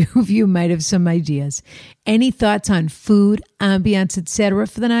thought the two of you might have some ideas. Any thoughts on food, ambiance, etc.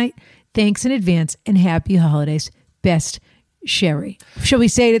 for the night? Thanks in advance and happy holidays. Best, Sherry. Shall we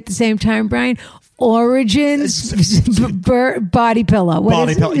say it at the same time, Brian? Origins body pillow.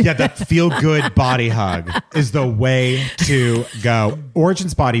 Body pillow. Yeah, that feel good body hug is the way to go.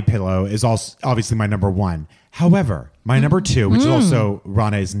 Origins body pillow is also obviously my number one. However, my number two, which is also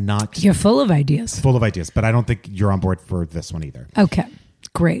Rana, is not. You're full of ideas. Full of ideas, but I don't think you're on board for this one either. Okay,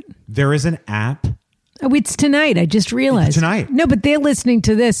 great. There is an app. Oh, it's tonight. I just realized. It's tonight. No, but they're listening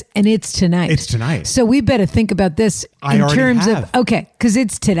to this, and it's tonight. It's tonight. So we better think about this in terms of okay, because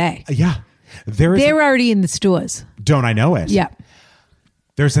it's today. Yeah. They're already in the stores. Don't I know it? Yeah.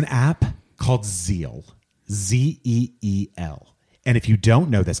 There's an app called Zeel. Zeel. And if you don't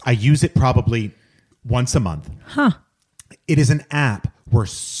know this, I use it probably once a month. Huh. It is an app where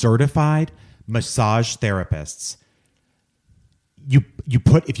certified massage therapists, you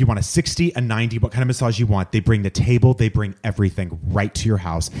put, if you want a 60, a 90, what kind of massage you want, they bring the table, they bring everything right to your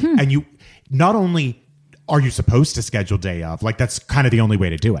house. And you not only are you supposed to schedule day of? Like, that's kind of the only way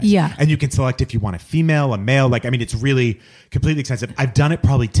to do it. Yeah. And you can select if you want a female, a male. Like, I mean, it's really completely extensive. I've done it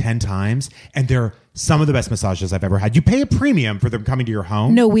probably 10 times, and they're some of the best massages I've ever had. You pay a premium for them coming to your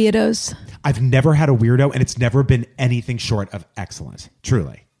home. No weirdos. I've never had a weirdo, and it's never been anything short of excellent.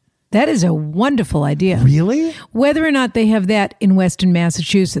 Truly. That is a wonderful idea. Really? Whether or not they have that in Western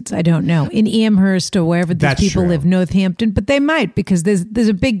Massachusetts, I don't know. In Amherst or wherever these people live, Northampton, but they might, because there's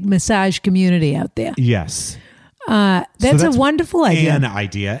a big massage community out there. Yes. That's a wonderful idea. An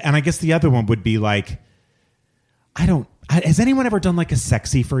idea. And I guess the other one would be like, has anyone ever done like a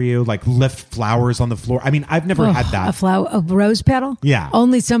sexy for you? Like lift flowers on the floor? I mean, I've never had that. A rose petal? Yeah.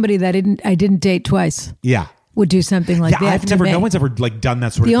 Only somebody that I didn't date twice. Yeah. Would do something like that. No one's ever like done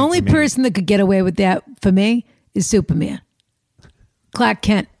that sort of thing. The only person that could get away with that for me is Superman. Clark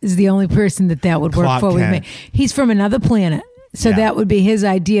Kent is the only person that would work for with me. He's from another planet. So that would be his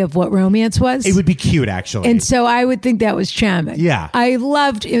idea of what romance was. It would be cute, actually. And so I would think that was charming. Yeah. I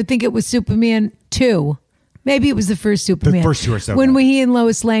think it was Superman 2. Maybe it was the first Superman. The first two are so when good. he and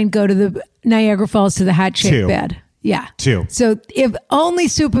Lois Lane go to the Niagara Falls to the hot-shaped bed. Yeah. 2. So if only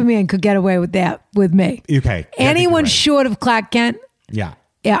Superman could get away with that with me. Okay. Yeah, anyone short of Clark Kent. Yeah.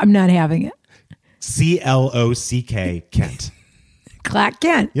 Yeah, I'm not having it. CLOCK Kent. Clark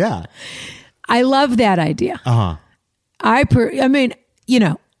Kent. Yeah. I love that idea. Uh-huh. I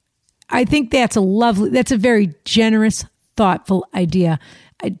think that's a very generous, thoughtful idea.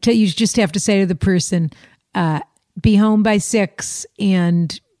 I tell you just have to say to the person, be home by 6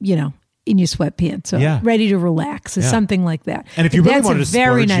 and, in your sweatpants or ready to relax or something like that. And if you really that's wanted to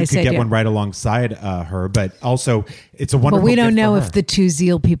splurge, nice you could idea. get one right alongside her. But also, it's a wonderful But we don't gift know for if her. the two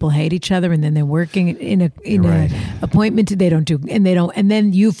Zeal people hate each other and then they're working in a appointment. They don't, and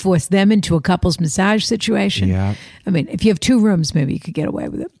then you force them into a couples massage situation. Yeah. I mean, if you have 2 rooms, maybe you could get away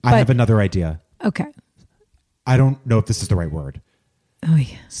with it. I have another idea. Okay. I don't know if this is the right word. Oh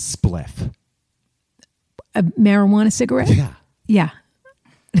yeah. Spliff. A marijuana cigarette? Yeah. Yeah.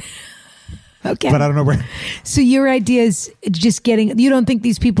 Okay. But I don't know where. So your idea is just you don't think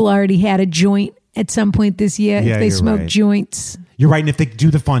these people already had a joint at some point this year Yeah, if they you're smoke right. joints? You're right. And if they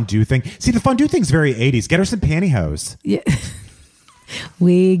do the fondue thing. See, the fondue thing's very 80s. Get her some pantyhose. Yeah.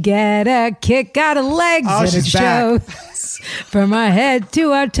 We get a kick out of legs and it she's back. shows. From our head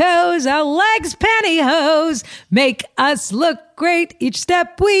to our toes, our legs pantyhose make us look great each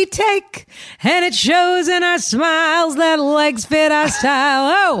step we take. And it shows in our smiles that legs fit our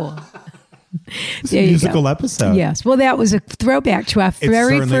style. Oh. It's a musical episode. Yes. Well, that was a throwback to our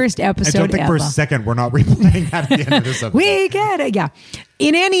very first episode I don't think ever. for a second we're not replaying that at the end of this episode. We get it. Yeah.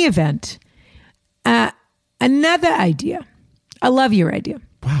 In any event, another idea. I love your idea.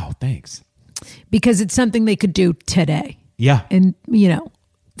 Wow, thanks. Because it's something they could do today. Yeah. And,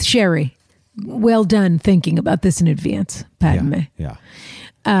 Sherry, well done thinking about this in advance. Pardon me.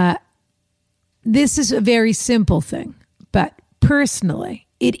 Yeah. This is a very simple thing, but personally,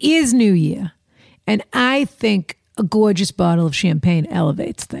 it is New Year, and I think a gorgeous bottle of champagne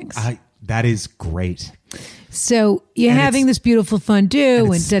elevates things. That is great. So you're having this beautiful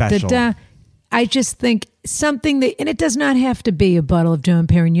fondue and special. da-da-da. I just think something that, and it does not have to be a bottle of Dom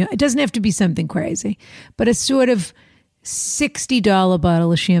Perignon. It doesn't have to be something crazy, but a sort of $60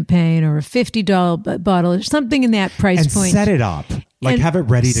 bottle of champagne or a $50 bottle, or something in that price And point. set it up. Like have it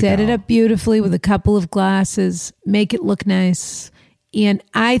ready to Set go. it up beautifully with a couple of glasses. Make it look nice. And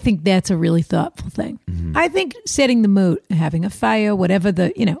I think that's a really thoughtful thing. Mm-hmm. I think setting the mood, having a fire, whatever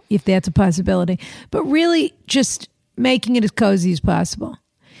if that's a possibility, but really just making it as cozy as possible.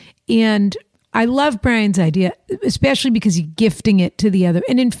 And I love Brian's idea, especially because you're gifting it to the other.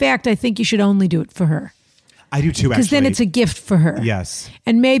 And in fact, I think you should only do it for her. I do too, actually. Because then it's a gift for her. Yes.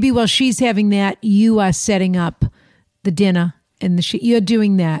 And maybe while she's having that, you are setting up the dinner and you're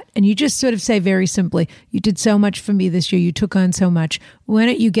doing that. And you just sort of say very simply, you did so much for me this year. You took on so much. Why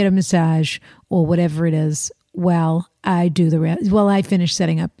don't you get a massage or whatever it is while I do the rest, while I finish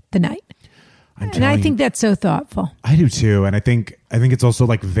setting up the night. And I think that's so thoughtful. I do too. And I think it's also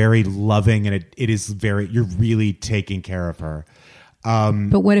like very loving, and it is very, you're really taking care of her.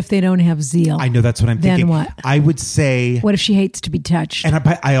 But what if they don't have zeal? I know, that's what I'm thinking. Then what? I would say, What if she hates to be touched? and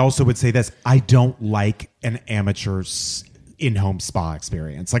I also would say this, I don't like an amateur's in-home spa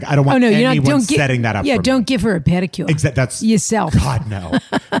experience. Like I don't want anyone setting that up. Yeah, for me. don't give her a pedicure. That's yourself. God no.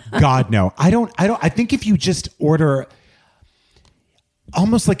 God no. I think if you just order,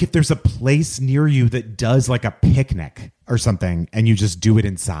 almost like if there's a place near you that does like a picnic or something and you just do it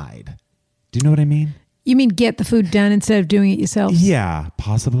inside. Do you know what I mean? You mean get the food done instead of doing it yourself? Yeah,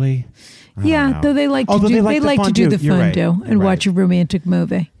 possibly. I don't know. Though they like to do the fondue and watch a romantic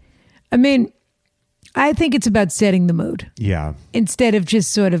movie. I mean, I think it's about setting the mood. Yeah. Instead of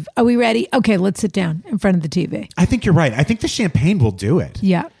just sort of, are we ready? Okay, let's sit down in front of the TV. I think you're right. I think the champagne will do it.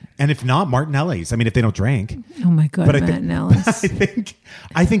 Yeah. And if not, Martinelli's. I mean, if they don't drink. Oh my God, Martinelli's.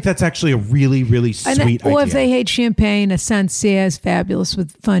 I think that's actually a really, really sweet idea. Or if they hate champagne, a Sancerre is fabulous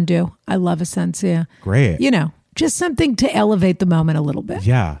with fondue. I love a Sancerre. Great. Just something to elevate the moment a little bit.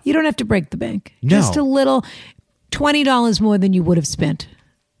 Yeah. You don't have to break the bank. No. Just a little, $20 more than you would have spent.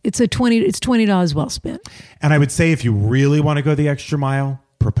 It's $20 well spent. And I would say if you really want to go the extra mile,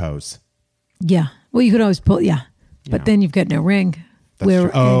 propose. Yeah. Well, you could always pull, but then you've got no ring. That's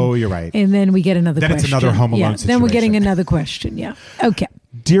true. Oh, you're right. And then we get another then question. It's another Home Alone situation. Then we're getting another question. Yeah. Okay.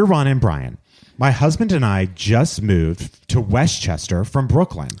 Dear Ron and Brian, my husband and I just moved to Westchester from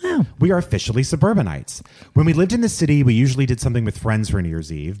Brooklyn. Oh. We are officially suburbanites. When we lived in the city, we usually did something with friends for New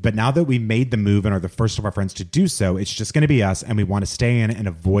Year's Eve. But now that we made the move and are the first of our friends to do so, it's just going to be us, and we want to stay in and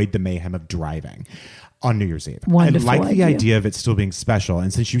avoid the mayhem of driving on New Year's Eve. Wonderful I like the idea of it still being special.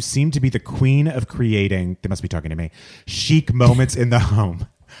 And since you seem to be the queen of creating, they must be talking to me, chic moments in the home.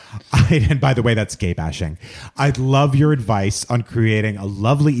 And by the way, that's gay bashing. I'd love your advice on creating a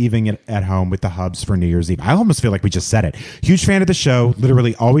lovely evening at home with the Hubs for New Year's Eve. I almost feel like we just said it. Huge fan of the show.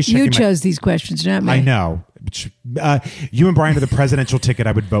 Literally always checking. You chose these questions, not me. I know. You and Brian are the presidential ticket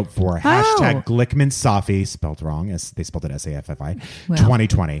I would vote for. Hashtag Glickman Safi, spelled wrong, as they spelled it SAFFI,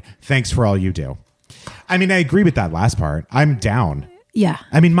 2020. Thanks for all you do. I mean, I agree with that last part. I'm down. Yeah.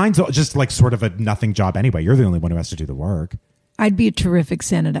 I mean, mine's just like sort of a nothing job anyway. You're the only one who has to do the work. I'd be a terrific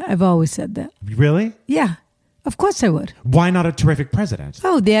senator. I've always said that. Really? Yeah. Of course I would. Why not a terrific president?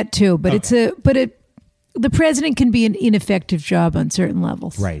 Oh, that too. But the president can be an ineffective job on certain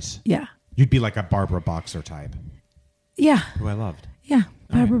levels. Right. Yeah. You'd be like a Barbara Boxer type. Yeah. Who I loved. Yeah.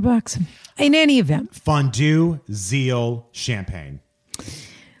 Barbara Boxer. In any event. Fondue, zeal, champagne.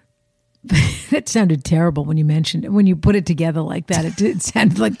 That sounded terrible when you mentioned it. When you put it together like that, it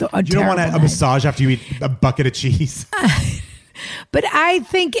sounded like a You don't want a massage after you eat a bucket of cheese. But I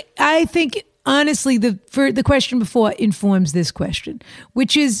think honestly, the question before informs this question,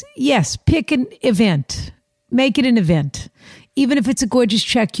 which is, yes, pick an event. Make it an event. Even if it's a gorgeous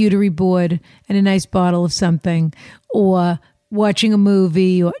charcuterie board and a nice bottle of something, or watching a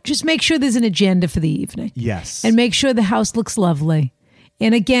movie, or just make sure there's an agenda for the evening. Yes. And make sure the house looks lovely.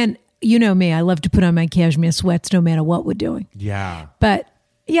 And again, you know me, I love to put on my cashmere sweats no matter what we're doing. Yeah. But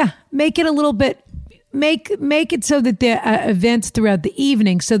yeah, make it a little bit make it so that there are events throughout the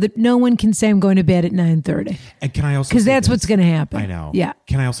evening so that no one can say I'm going to bed at 9:30. And can I also because that's what's going to happen. I know. Yeah.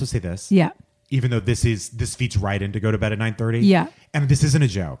 Can I also say this? Yeah. Even though this feeds right in to go to bed at 9:30. Yeah. And this isn't a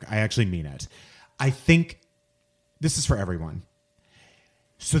joke. I actually mean it. I think this is for everyone.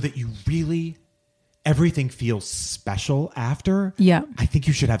 So that you really, everything feels special after. Yeah. I think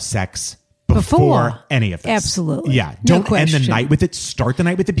you should have sex before any of this. Absolutely. Yeah. No Don't end the question. night with it. Start the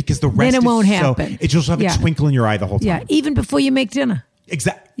night with it because the rest Then it won't is happen. It just have Yeah. a twinkle in your eye the whole time. Yeah. Even before you make dinner.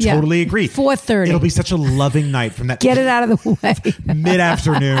 Exactly. Yeah. Totally agree. 4:30. It'll be such a loving night from that. Get it out of the way.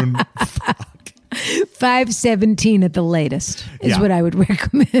 Mid-afternoon. 5:17 at the latest is Yeah. what I would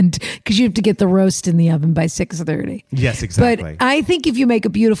recommend because you have to get the roast in the oven by 6:30. Yes, exactly. But I think if you make a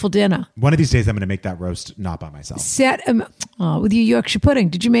beautiful dinner, One of these days I'm going to make that roast not by myself. with your Yorkshire pudding.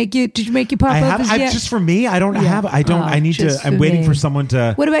 Did you make your pop I have overs yet? just for me. I don't have. I don't. Oh, I need to. just I'm for waiting me. for someone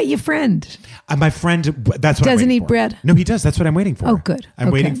to. What about your friend? My friend. That's what. I'm Doesn't waiting eat for. bread? No, he does. That's what I'm waiting for. Oh, good. I'm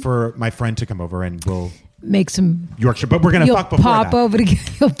Okay. waiting for my friend to come over and we'll Make some. Yorkshire. But we're gonna You'll fuck before pop that. over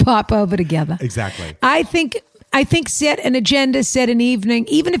together. You'll pop over together. Exactly. I think set an agenda, set an evening.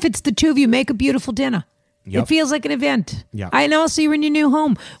 Even if it's the two of you, make a beautiful dinner. Yep. It feels like an event. Yep. And also you're in your new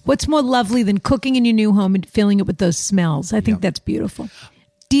home. What's more lovely than cooking in your new home and filling it with those smells? I think Yep. that's beautiful.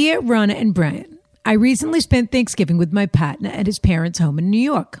 Dear Ronna and Brian, I recently spent Thanksgiving with my partner at his parents' home in New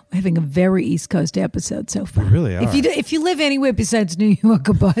York. We're having a very East Coast episode so far. We really are. If you live anywhere besides New York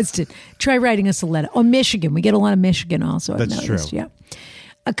or Boston, try writing us a letter. Or Michigan. We get a lot of Michigan also. I've That's noticed. true. Yeah.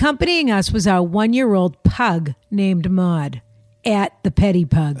 Accompanying us was our 1-year-old pug named Maud at the Petty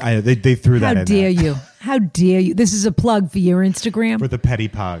Pug. They threw that How in dare there. you? How dare you? This is a plug for your Instagram. For the petty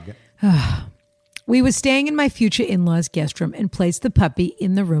pug. We were staying in my future in-laws' guest room and placed the puppy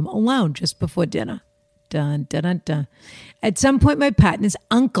in the room alone just before dinner. Dun, dun, dun, dun. At some point, my partner's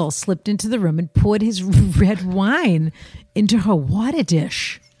uncle slipped into the room and poured his red wine into her water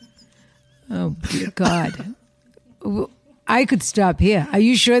dish. Oh, dear God. I could stop here. Are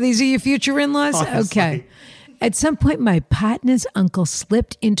you sure these are your future in-laws? Honestly. Okay. At some point, my partner's uncle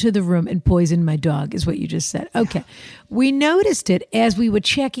slipped into the room and poisoned my dog, is what you just said. Okay. We noticed it as we were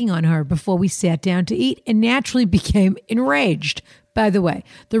checking on her before we sat down to eat and naturally became enraged. By the way,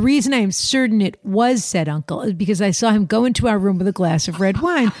 the reason I am certain it was said uncle is because I saw him go into our room with a glass of red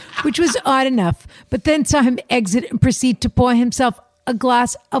wine, which was odd enough, but then saw him exit and proceed to pour himself a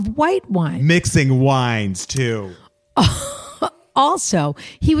glass of white wine. Mixing wines too. Also,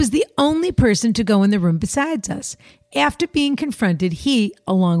 he was the only person to go in the room besides us. After being confronted, he,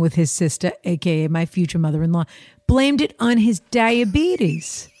 along with his sister, aka my future mother-in-law, blamed it on his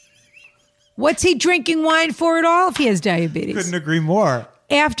diabetes. What's he drinking wine for at all if he has diabetes? Couldn't agree more.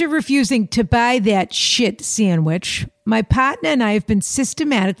 After refusing to buy that shit sandwich, my partner and I have been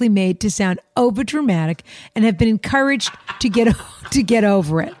systematically made to sound overdramatic and have been encouraged to get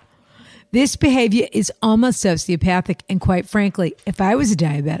over it. This behavior is almost sociopathic, and quite frankly, if I was a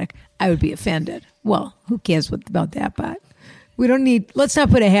diabetic, I would be offended. Well, who cares about that part? Let's not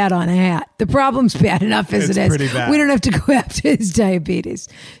put a hat on a hat. The problem's bad enough as It's it is. pretty bad. We don't have to go after his diabetes.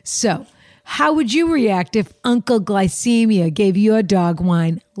 So, how would you react if Uncle Glycemia gave your dog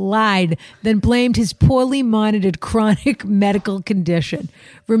wine, lied, then blamed his poorly monitored chronic medical condition?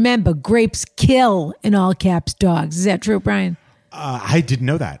 Remember, grapes kill, in all caps, dogs. Is that true, Brian? I didn't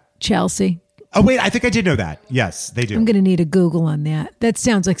know that. Chelsea. Oh, wait. I think I did know that. Yes, they do. I'm going to need a Google on that. That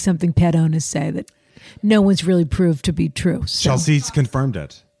sounds like something pet owners say that no one's really proved to be true. So. Chelsea's confirmed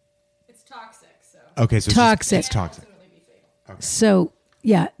it. It's toxic. So Okay, so Toxic. It's toxic. So,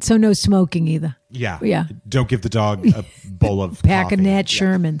 yeah. So no smoking either. Yeah. Yeah. Don't give the dog a bowl of Pack coffee. of Nat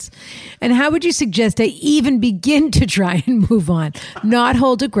Shermans. And how would you suggest I even begin to try and move on, not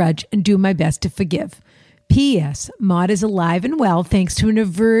hold a grudge, and do my best to forgive? P.S. Maud is alive and well thanks to an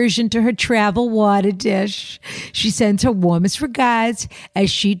aversion to her travel water dish. She sends her warmest regards, as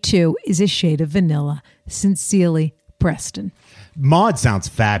she too is a shade of vanilla. Sincerely, Preston. Maud sounds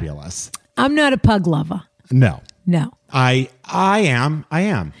fabulous. I'm not a pug lover. No. No. I am.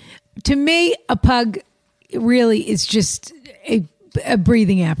 To me, a pug really is just a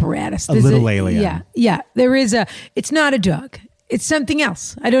breathing apparatus. A little alien. Yeah. Yeah. It's not a dog. It's something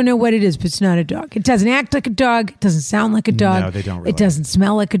else. I don't know what it is, but it's not a dog. It doesn't act like a dog. It doesn't sound like a dog. No, they don't really. It doesn't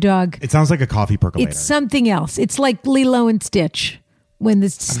smell like a dog. It sounds like a coffee percolator. It's something else. It's like Lilo and Stitch when the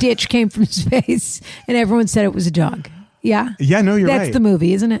Stitch came from space and everyone said it was a dog. Yeah? Yeah, no, you're right. That's the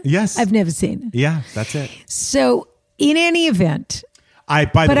movie, isn't it? Yes. I've never seen it. Yeah, that's it. So, in any event, By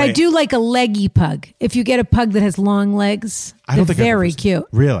the but way, I do like a leggy pug. If you get a pug that has long legs, I don't they're think I've very ever seen- cute.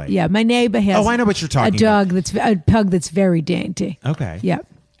 Really? Yeah, my neighbor has. Oh, I know what you're talking a pug that's very dainty. Okay. Yeah.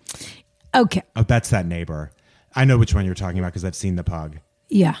 Okay. Oh, that's that neighbor. I know which one you're talking about because I've seen the pug.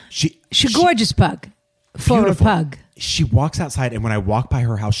 Yeah. She's a gorgeous pug. For Beautiful. a pug. She walks outside, and when I walk by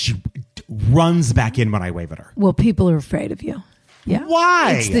her house, she runs back in when I wave at her. Well, people are afraid of you. Yeah.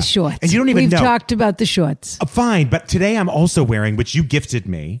 Why? It's the shorts. And you don't even We've know. talked about the shorts. Fine, but today I'm also wearing, which you gifted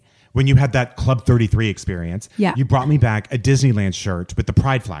me when you had that Club 33 experience. Yeah. You brought me back a Disneyland shirt with the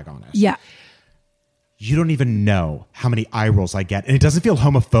pride flag on it. Yeah. You don't even know how many eye rolls I get. And it doesn't feel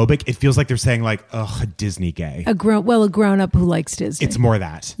homophobic. It feels like they're saying like, ugh, a Disney gay. A grown up who likes Disney. It's more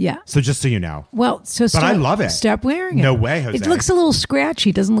that. Yeah. So just so you know. Well, so But I love it. Stop wearing it. No way, Jose. It looks a little scratchy.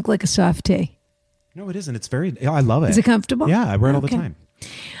 It doesn't look like a soft tee. No, it isn't. It's very, I love it. Is it comfortable? Yeah, I wear it all the Okay.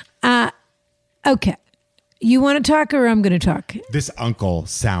 time. Okay. You want to talk or I'm going to talk? This uncle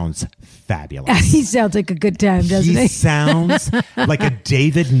sounds fabulous. He sounds like a good time, doesn't he? He sounds like a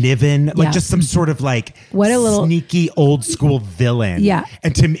David Niven, like Yeah. just some sort of like What a little- sneaky old school villain. Yeah.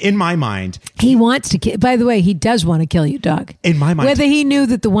 And in my mind, He wants to kill. By the way, he does want to kill your dog. In my mind- whether he knew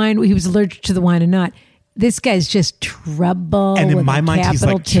that he was allergic to the wine or not, this guy's just trouble. and in with my a mind, he's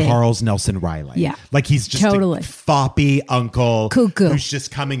capital like T. Charles Nelson Riley. Yeah. Like he's just Totally. a foppy uncle Cuckoo. who's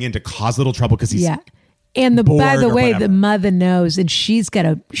just coming in to cause a little trouble because he's Yeah. And by bored the or way, whatever. the mother knows, and she's got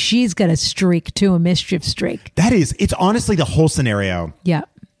a streak too, a mischief streak. it's honestly the whole scenario. Yeah.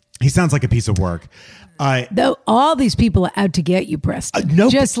 He sounds like a piece of work. Though all these people are out to get you, Preston. no,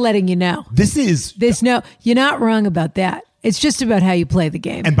 just letting you know. You're not wrong about that. It's just about how you play the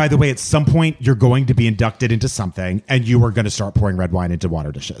game. And by the way, at some point, you're going to be inducted into something and you are going to start pouring red wine into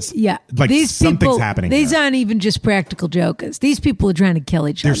water dishes. Yeah. Like something's happening. These here. aren't even just practical jokers. These people are trying to kill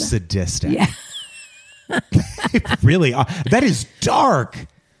each They're other. sadistic. Yeah. Really? That is dark.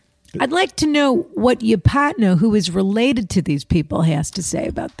 I'd like to know what your partner, who is related to these people, has to say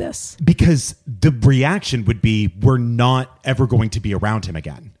about this. Because the reaction would be, we're not ever going to be around him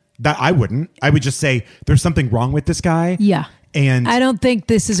again. That I wouldn't. I would just say, there's something wrong with this guy. Yeah. And I don't think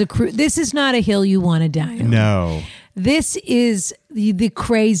this is this is not a hill you want to die on. no. This is the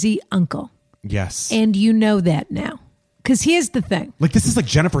crazy uncle. Yes. And you know that now. Because here's the thing. Like this is like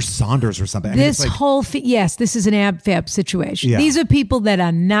Jennifer Saunders or something. I mean, This it's like, whole yes, this is an ab-fab situation. Yeah. These are people that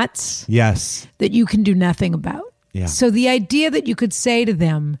are nuts yes. that you can do nothing about. Yeah. So the idea that you could say to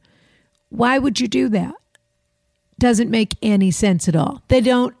them, why would you do that? Doesn't make any sense at all. They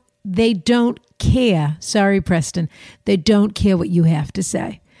don't care. Sorry, Preston. They don't care what you have to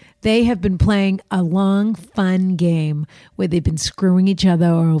say. They have been playing a long, fun game where they've been screwing each other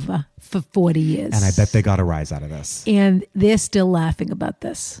over for 40 years. And I bet they got a rise out of this. And they're still laughing about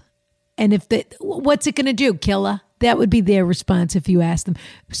this. And what's it going to do? Kill her? That would be their response if you asked them.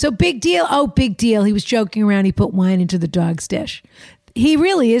 So big deal. Oh, big deal. He was joking around. He put wine into the dog's dish. He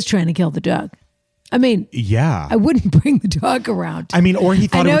really is trying to kill the dog. I mean, Yeah. I wouldn't bring the dog around. I mean, or he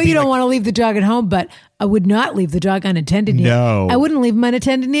thought I it know would be you don't like- want to leave the dog at home, but I would not leave the dog unattended near. No. I wouldn't leave him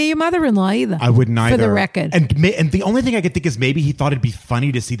unattended near your mother-in-law either. I wouldn't either. For the record. And the only thing I could think is maybe he thought it'd be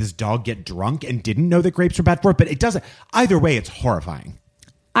funny to see this dog get drunk and didn't know that grapes were bad for it, but it doesn't. Either way, it's horrifying.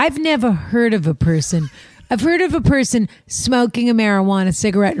 I've never heard of a person. I've heard of a person smoking a marijuana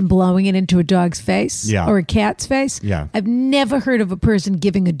cigarette and blowing it into a dog's face Yeah. or a cat's face. Yeah. I've never heard of a person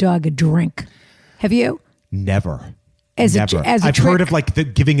giving a dog a drink. Have you? Never. As a Never. as a I've heard trick? of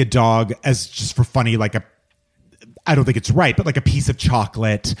like giving a dog as just for funny, like I don't think it's right, but like a piece of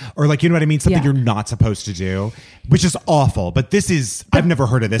chocolate or like, you know what I mean? Something Yeah. you're not supposed to do, which is awful. But I've never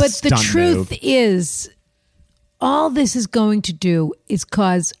heard of this But the stunt truth move. is, all this is going to do is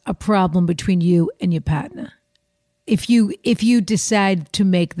cause a problem between you and your partner. If you decide to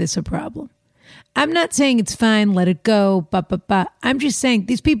make this a problem. I'm not saying it's fine, let it go, I'm just saying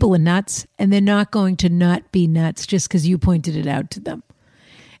these people are nuts and they're not going to not be nuts just because you pointed it out to them.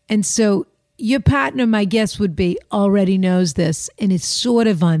 And so your partner, my guess would be, already knows this and is sort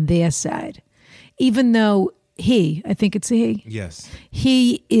of on their side. Even though I think it's a he. Yes.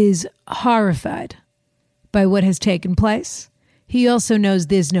 He is horrified by what has taken place. He also knows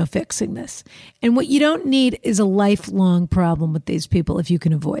there's no fixing this. And what you don't need is a lifelong problem with these people if you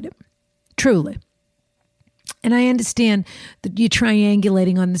can avoid it. Truly. And I understand that you're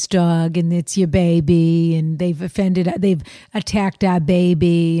triangulating on this dog and it's your baby and they've attacked our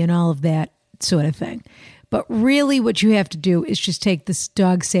baby and all of that sort of thing. But really what you have to do is just take this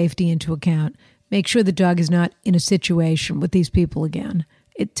dog's safety into account. Make sure the dog is not in a situation with these people again,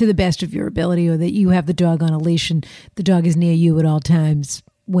 to the best of your ability, or that you have the dog on a leash and the dog is near you at all times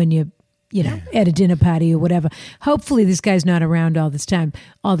when you're at a dinner party or whatever. Hopefully this guy's not around all the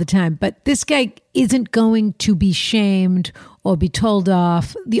time. But this guy isn't going to be shamed or be told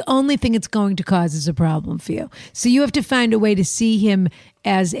off. The only thing it's going to cause is a problem for you. So you have to find a way to see him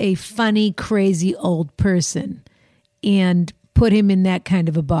as a funny, crazy old person and put him in that kind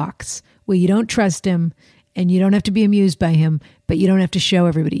of a box where you don't trust him and you don't have to be amused by him, but you don't have to show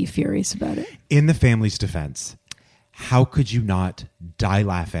everybody you're furious about it. In the family's defense, how could you not die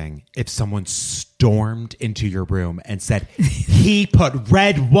laughing if someone stormed into your room and said, he put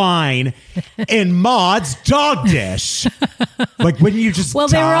red wine in Maud's dog dish? Like, wouldn't you just Well,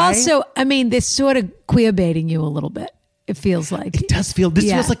 die? they were also, they're sort of queer baiting you a little bit. It feels like. It does feel, this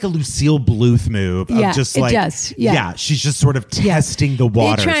feels like a Lucille Bluth move. Of just like, it does. Yeah. She's just sort of testing the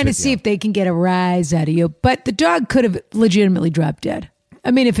waters. They're trying to see if they can get a rise out of you. But the dog could have legitimately dropped dead.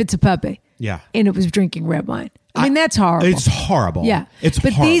 If it's a puppy. Yeah. And it was drinking red wine. That's horrible. It's horrible. Yeah.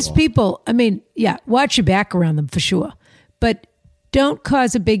 But these people, watch your back around them for sure. But don't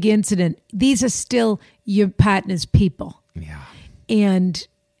cause a big incident. These are still your partner's people. Yeah. And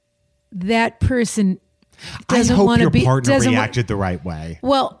that person doesn't I hope want to your be. partner reacted the right way.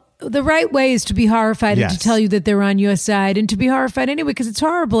 Well, the right way is to be horrified and to tell you that they're on your side and to be horrified anyway because it's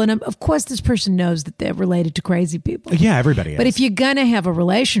horrible. And of course, this person knows that they're related to crazy people. Yeah, everybody is. But if you're going to have a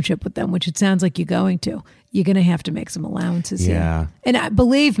relationship with them, which it sounds like you're going to, you're going to have to make some allowances here. And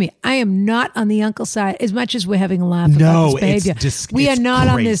believe me, I am not on the uncle side as much as we're having a laugh about this behavior. We are not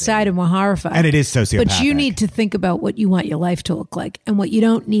on this side and we're horrified. And it is sociopathic. But you need to think about what you want your life to look like. And what you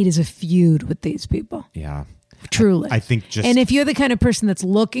don't need is a feud with these people. Yeah. Truly. I think just... And if you're the kind of person that's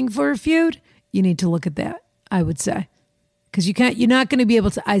looking for a feud, you need to look at that, I would say. Because you're not going to be able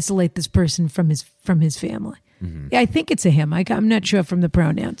to isolate this person from his family. Mm-hmm. Yeah, I think it's a him. I'm not sure from the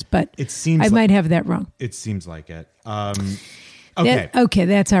pronouns, but I might have that wrong. It seems like it. Okay. Okay,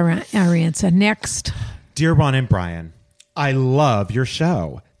 that's our answer. Next. Dear Ron and Brian, I love your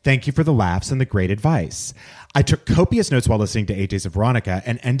show. Thank you for the laughs and the great advice. I took copious notes while listening to 8 Days of Veronica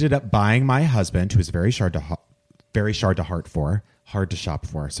and ended up buying my husband, who is very hard to shop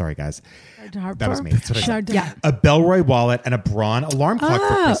for. Sorry, guys. That was me. That's what I said. Yeah. A Bellroy wallet and a Braun alarm clock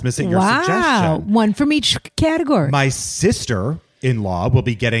for Christmas at your suggestion. One from each category. My sister-in-law will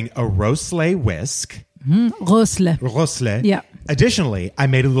be getting a Rosley whisk. Rosley. Yeah. Additionally, I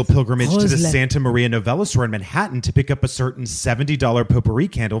made a little pilgrimage to the Santa Maria Novella store in Manhattan to pick up a certain $70 potpourri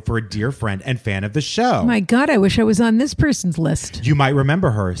candle for a dear friend and fan of the show. Oh my God, I wish I was on this person's list. You might remember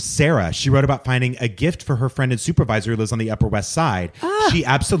her, Sarah. She wrote about finding a gift for her friend and supervisor who lives on the Upper West Side. She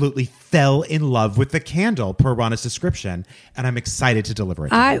absolutely fell in love with the candle, per Rana's description, and I'm excited to deliver it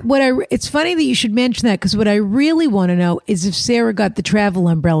to her. It's funny that you should mention that because what I really want to know is if Sarah got the travel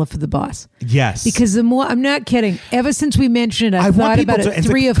umbrella for the boss. Yes. Because I'm not kidding, ever since we mentioned it, I've thought about it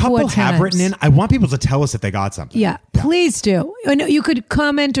 3 or 4 times. Have written in. I want people to tell us if they got something. Yeah, please do. I know you could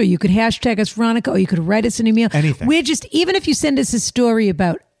comment or you could hashtag us Veronica or you could write us an email. Anything. Even if you send us a story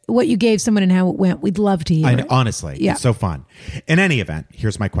about what you gave someone and how it went, we'd love to hear it. Honestly, it's so fun. In any event,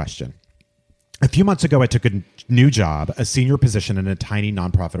 here's my question. A few months ago, I took a new job, a senior position in a tiny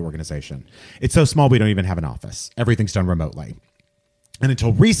nonprofit organization. It's so small we don't even have an office. Everything's done remotely. And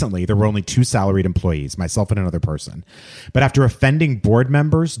until recently, there were only 2 salaried employees, myself and another person. But after offending board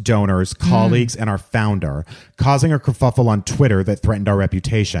members, donors, colleagues, and our founder, causing a kerfuffle on Twitter that threatened our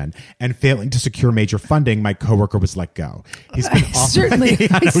reputation, and failing to secure major funding, my coworker was let go. He's been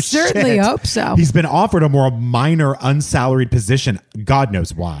I certainly hope so. He's been offered a more minor, unsalaried position. God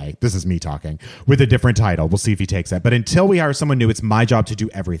knows why. This is me talking. With a different title. We'll see if he takes it. But until we hire someone new, it's my job to do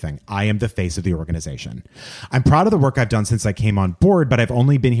everything. I am the face of the organization. I'm proud of the work I've done since I came on board, but I've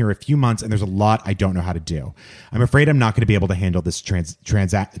only been here a few months and there's a lot I don't know how to do. I'm afraid I'm not going to be able to handle this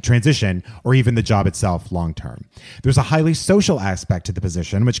transition or even the job itself long term. There's a highly social aspect to the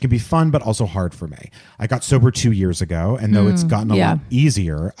position, which can be fun, but also hard for me. I got sober 2 years ago, and though it's gotten a lot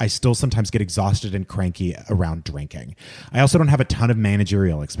easier, I still sometimes get exhausted and cranky around drinking. I also don't have a ton of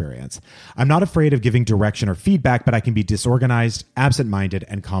managerial experience. I'm not afraid of giving direction or feedback, but I can be disorganized, absent-minded,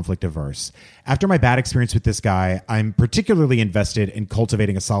 and conflict averse. After my bad experience with this guy, I'm particularly invested in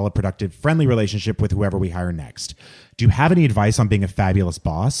cultivating a solid, productive, friendly relationship with whoever we hire next. Do you have any advice on being a fabulous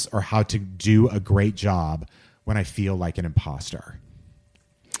boss or how to do a great job when I feel like an imposter?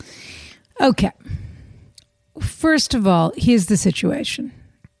 Okay. First of all, here's the situation.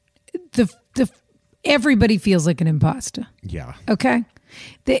 Everybody feels like an imposter. Yeah. Okay?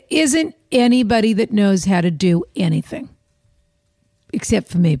 There isn't anybody that knows how to do anything. Except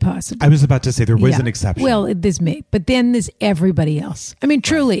for me, possibly. I was about to say there was an exception. Well, there's me. But then there's everybody else. I mean,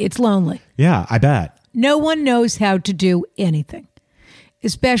 truly, it's lonely. Yeah, I bet. No one knows how to do anything.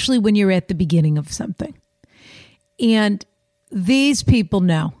 especially when you're at the beginning of something. And these people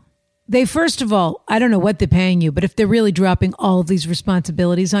know. They, first of all, I don't know what they're paying you, but if they're really dropping all of these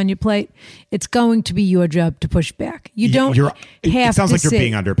responsibilities on your plate, it's going to be your job to push back. You don't have it sounds to like you're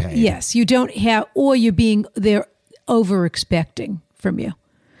being underpaid. Yes, you don't have, or they're over expecting from you.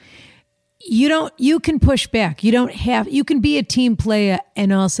 You can push back. You can be a team player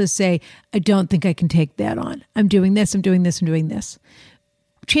and also say, I don't think I can take that on. I'm doing this, I'm doing this, I'm doing this.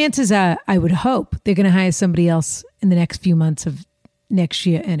 Chances are, I would hope they're going to hire somebody else in the next few months of next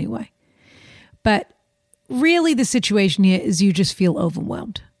year anyway. But really the situation here is you just feel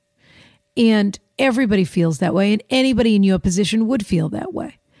overwhelmed. And everybody feels that way, and anybody in your position would feel that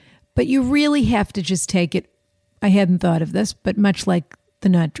way. But you really have to just take it. I hadn't thought of this, but much like the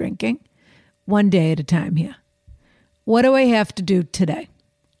not drinking, one day at a time here. What do I have to do today?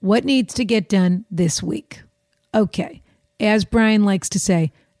 What needs to get done this week? Okay. As Brian likes to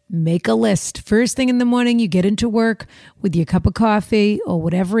say, make a list. First thing in the morning, you get into work with your cup of coffee or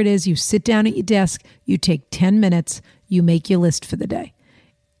whatever it is. You sit down at your desk. You take 10 minutes. You make your list for the day.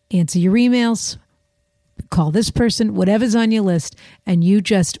 Answer your emails. Call this person, whatever's on your list. And you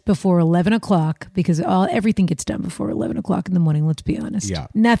just, before 11 o'clock, because everything gets done before 11 o'clock in the morning, let's be honest. Yeah.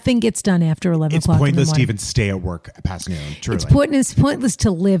 Nothing gets done after 11 o'clock in the morning. It's pointless to even stay at work past noon, truly. It's pointless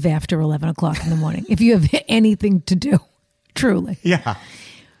to live after 11 o'clock in the morning if you have anything to do, truly. Yeah.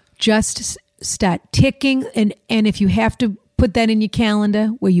 Just start ticking. And if you have to put that in your calendar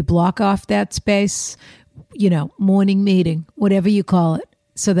where you block off that space, morning meeting, whatever you call it,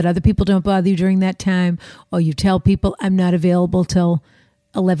 so that other people don't bother you during that time, or you tell people I'm not available till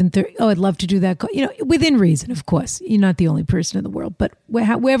 11:30. Oh, I'd love to do that. Within reason, of course. You're not the only person in the world, but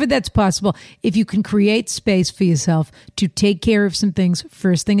wherever that's possible, if you can create space for yourself to take care of some things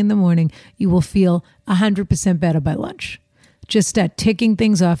first thing in the morning, you will feel 100% better by lunch. Just start ticking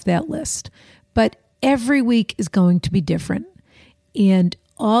things off that list. But every week is going to be different. And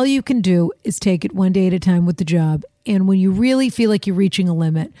all you can do is take it one day at a time with the job. And when you really feel like you're reaching a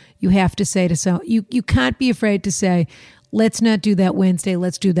limit, you have to say to someone, you can't be afraid to say, let's not do that Wednesday.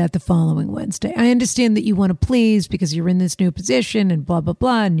 Let's do that the following Wednesday. I understand that you want to please because you're in this new position and blah, blah,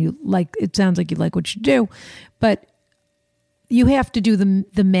 blah. And it sounds like you like what you do. But you have to do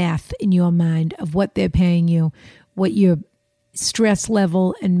the math in your mind of what they're paying you, what your stress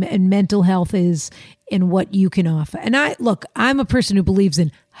level and mental health is, and what you can offer. And I'm a person who believes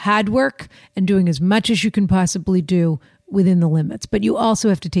in hard work and doing as much as you can possibly do within the limits. But you also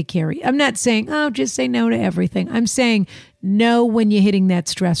have to take care of it. I'm not saying, just say no to everything. I'm saying no when you're hitting that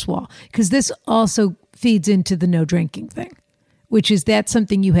stress wall, because this also feeds into the no drinking thing, which is that's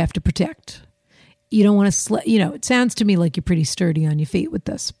something you have to protect. You don't want to, it sounds to me like you're pretty sturdy on your feet with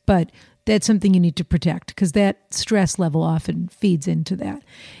this, but that's something you need to protect because that stress level often feeds into that.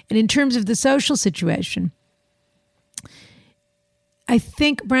 And in terms of the social situation, I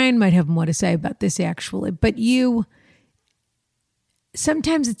think Brian might have more to say about this actually, but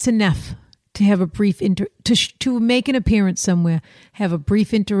sometimes it's enough to have a brief to make an appearance somewhere, have a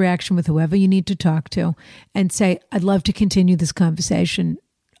brief interaction with whoever you need to talk to and say, I'd love to continue this conversation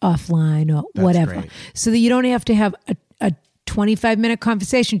offline or whatever. Great. So that you don't have to have a 25-minute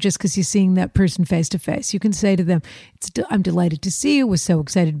conversation just because you're seeing that person face to face. You can say to them, I'm delighted to see you. We're so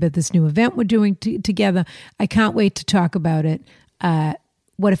excited about this new event we're doing together. I can't wait to talk about it.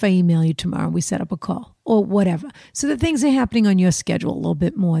 What if I email you tomorrow and we set up a call or whatever? So that things are happening on your schedule a little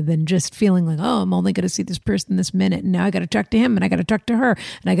bit more than just feeling like, I'm only going to see this person this minute. And now I got to talk to him and I got to talk to her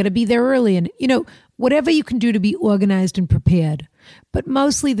and I got to be there early. And, whatever you can do to be organized and prepared. But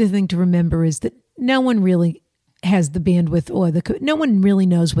mostly the thing to remember is that no one really has the bandwidth or no one really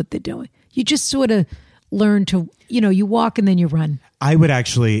knows what they're doing. You just sort of learn to, you walk and then you run. I would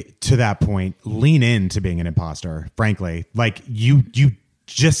actually, to that point, lean into being an imposter, frankly. Like you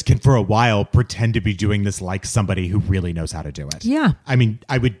just can for a while pretend to be doing this like somebody who really knows how to do it. Yeah. I mean,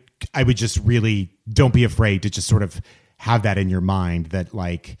 I would just really, don't be afraid to just sort of have that in your mind that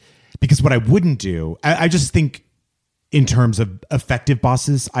because what I wouldn't do, I just think in terms of effective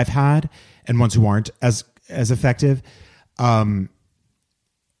bosses I've had and ones who aren't as effective,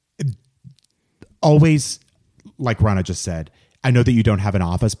 always, like Rana just said, I know that you don't have an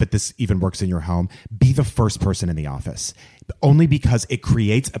office, but this even works in your home. Be the first person in the office, only because it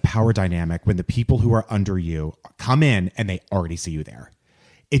creates a power dynamic when the people who are under you come in and they already see you there.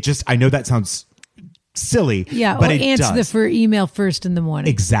 I know that sounds silly, but it answer does. the email first in the morning.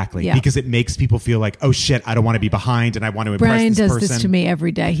 Exactly, because it makes people feel like, oh shit, I don't want to be behind and I want to impress Brian this person. does this to me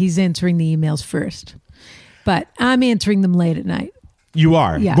every day. He's answering the emails first, but I'm answering them late at night. You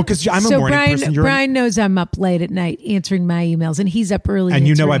are. Yeah. Because I'm a morning person. Brian knows I'm up late at night answering my emails, and he's up early and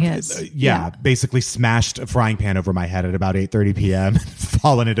answering I've his. basically smashed a frying pan over my head at about 8:30 p.m.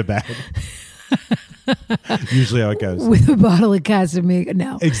 fallen into bed. Usually how it goes. With a bottle of Casamigo.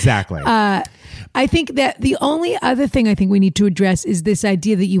 No. Exactly. I think that the only other thing I think we need to address is this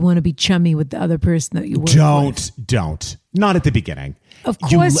idea that you want to be chummy with the other person that you work with. Don't. Not at the beginning. Of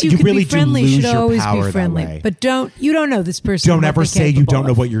course, you could really be friendly. You should always power be friendly. But you don't know this person. Don't ever say you don't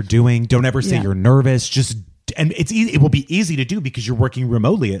know what you're doing. Don't ever say Yeah. you're nervous. Just, and it's easy. It will be easy to do because you're working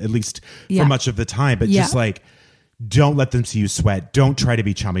remotely, at least for much of the time. But just like, don't let them see you sweat. Don't try to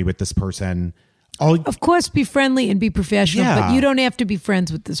be chummy with this person. Of course, be friendly and be professional, but you don't have to be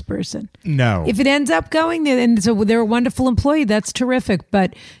friends with this person. No. If it ends up going there, and so they're a wonderful employee, that's terrific.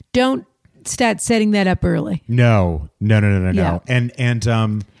 But don't start setting that up early. No. Yeah.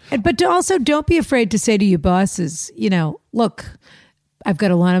 But also don't be afraid to say to your bosses, look, I've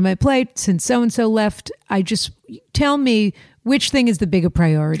got a lot on my plate since so-and-so left. Tell me which thing is the bigger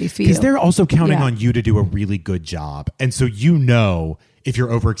priority for you. Because they're also counting on you to do a really good job. And so if you're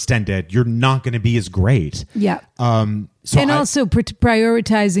overextended, you're not going to be as great. Yeah. Also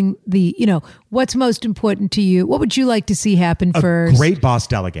prioritizing what's most important to you. What would you like to see happen first? Great boss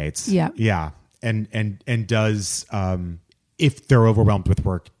delegates. Yeah. Yeah. And does, if they're overwhelmed with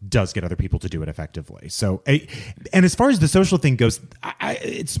work, does get other people to do it effectively. So, and as far as the social thing goes,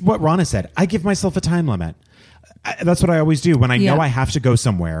 it's what Rana said. I give myself a time limit. That's what I always do. When I know I have to go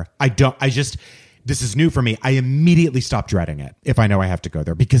somewhere, this is new for me. I immediately stop dreading it if I know I have to go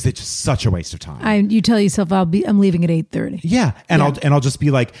there because it's just such a waste of time. You tell yourself I'm leaving at 8:30. Yeah, and I'll just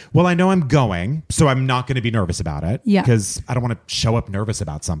be like, well, I know I'm going, so I'm not going to be nervous about it. Yeah, because I don't want to show up nervous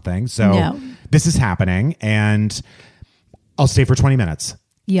about something. So this is happening, and I'll stay for 20 minutes.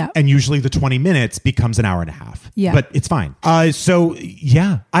 Yeah, and usually the 20 minutes becomes an hour and a half. Yeah, but it's fine. I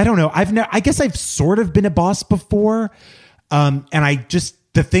don't know. I guess I've sort of been a boss before, and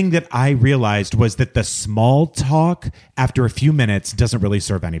the thing that I realized was that the small talk after a few minutes doesn't really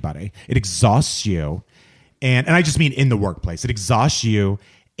serve anybody. It exhausts you. And I just mean in the workplace. It exhausts you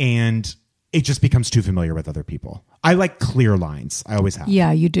and it just becomes too familiar with other people. I like clear lines. I always have.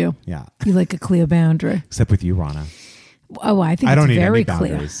 Yeah, you do. Yeah. You like a clear boundary. Except with you, Rana. Oh, I think it's very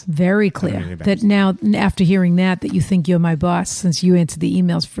clear. Very clear that now, after hearing that you think you're my boss since you answer the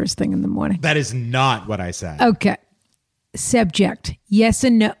emails first thing in the morning. That is not what I said. Okay. Subject, yes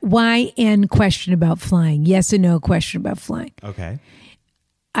and no. YN question about flying. Yes and no question about flying. Okay.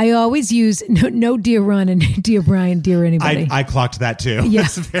 I always use no dear Ron and dear Brian, dear anybody. I clocked that too. Yeah.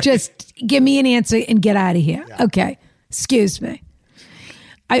 Just give me an answer and get out of here. Yeah. Okay. Excuse me.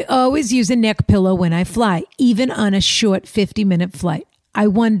 I always use a neck pillow when I fly, even on a short 50-minute flight. I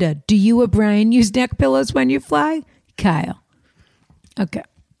wonder, do you or Brian use neck pillows when you fly? Kyle. Okay.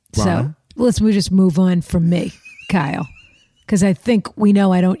 Rana? So we just move on from me, Kyle. Because I think we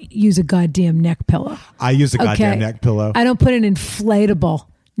know I don't use a goddamn neck pillow. I use a goddamn neck pillow. I don't put an inflatable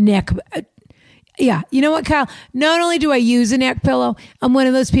neck. Yeah. You know what, Kyle? Not only do I use a neck pillow, I'm one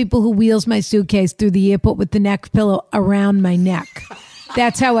of those people who wheels my suitcase through the airport with the neck pillow around my neck.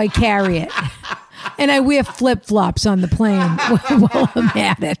 That's how I carry it. And I wear flip-flops on the plane while I'm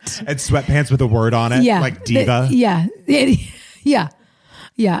at it. And sweatpants with a word on it, like diva. Yeah.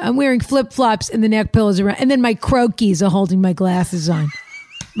 I'm wearing flip-flops and the neck pillows around. And then my croquis are holding my glasses on.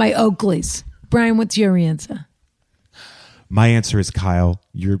 My Oakleys. Brian, what's your answer? My answer is Kyle.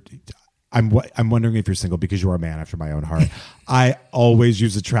 I'm wondering if you're single because you're a man after my own heart. I always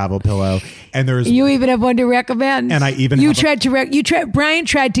use a travel pillow, and you even have one to recommend. And I even Brian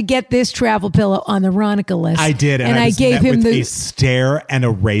tried to get this travel pillow on the Ronica list. I did, and I gave him a stare and a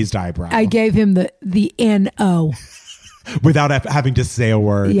raised eyebrow. I gave him the NO without having to say a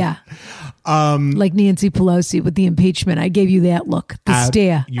word. Yeah. Like Nancy Pelosi with the impeachment. I gave you that look, the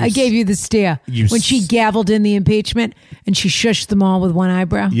stare. I gave you the stare when she gavelled in the impeachment and she shushed them all with one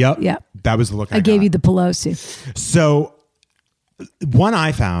eyebrow. Yep. That was the look I got. Gave you the Pelosi. So one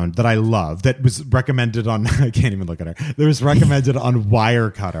I found that I love that was recommended on, I can't even look at her. That was recommended on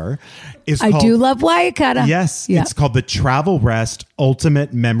Wirecutter. I do love Wirecutter. Yes. Yep. It's called the Travel Rest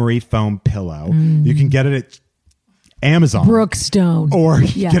Ultimate Memory Foam Pillow. You can get it at Amazon, Brookstone, or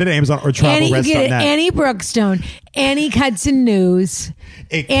get it at Amazon or TravelRest.net. Get it any Brookstone, any Hudson News,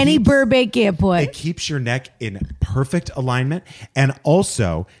 any Burbank Airport. It keeps your neck in perfect alignment and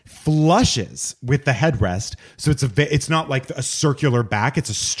also flushes with the headrest. So it's not like a circular back;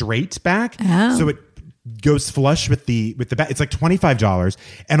 it's a straight back. Oh. So it goes flush with the back. It's like $25,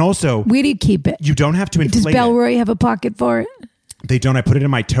 and also where do you keep it? You don't have to inflate. Does Belroy have a pocket for it? They don't. I put it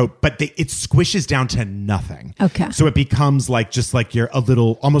in my tote, but it squishes down to nothing. Okay. So it becomes like just like you're a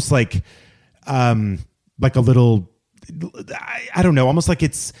little, almost like a little. I don't know, almost like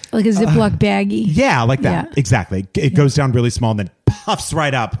it's like a Ziploc baggie. Yeah, like that. Yeah. Exactly. It goes down really small and then puffs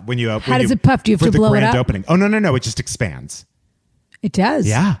right up when you. How does it puff? Do you have to blow it up? Opening. Oh no! It just expands. It does.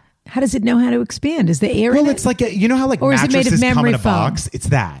 Yeah. How does it know how to expand? Is the air in it? It's like you know how like or is it made of mattresses come memory in a foam? box. It's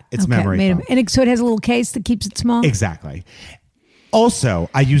that. It's memory foam. So it has a little case that keeps it small. Exactly. Also,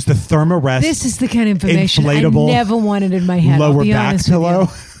 I use the Thermarest. This is the kind of information inflatable I never wanted in my head. Lower back pillow.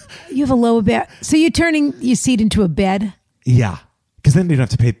 You have a lower back. So you're turning your seat into a bed? Yeah. Because then you don't have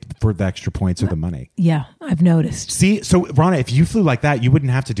to pay for the extra points or the money. Yeah, I've noticed. See, so Rana, if you flew like that, you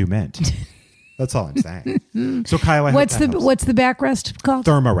wouldn't have to do Mint. That's all I'm saying. So Kyle, what's the backrest called?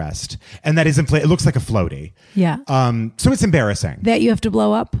 Thermarest, and that is inflated. It looks like a floaty. Yeah. So it's embarrassing that you have to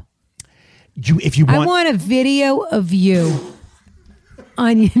blow up. If you want, I want a video of you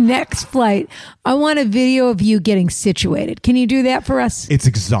on your next flight. I want a video of you getting situated. Can you do that for us? It's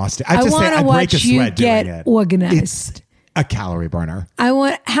exhausting. I want to watch you get organized. It's a calorie burner.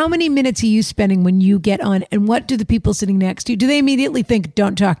 How many minutes are you spending when you get on, and what do the people sitting next to you? Do they immediately think,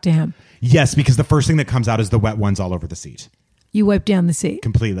 don't talk to him? Yes, because the first thing that comes out is the wet ones all over the seat. You wipe down the seat.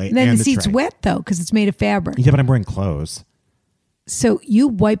 Completely. And then and the seat's tray. wet, though, because it's made of fabric. Yeah, but I'm wearing clothes. So you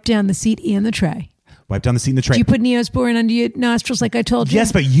wipe down the seat and the tray. Wipe down the seat and the tray. Do you put Neosporin under your nostrils like I told you?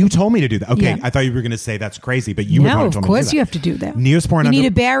 Yes, but you told me to do that. Okay, Yeah. I thought you were going to say that's crazy, but you were the one who told me to do that. No, of course you have to do that. Neosporin. You need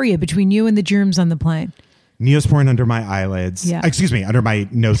a barrier between you and the germs on the plane. Neosporin under my eyelids. Yeah. Excuse me, under my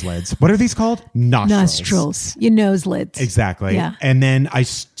nose lids. What are these called? Nostrils. Your nose lids. Exactly. Yeah. And then I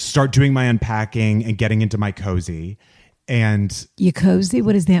start doing my unpacking and getting into my cozy. And you cozy?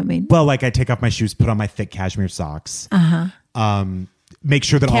 What does that mean? Well, like I take off my shoes, put on my thick cashmere socks. Make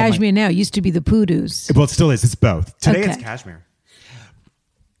sure that cashmere now used to be the poodoos. Well, it still is. It's both. Today it's cashmere.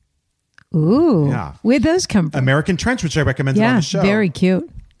 Ooh. Yeah. Where'd those come from? American Trench, which I recommended on the show. Very cute.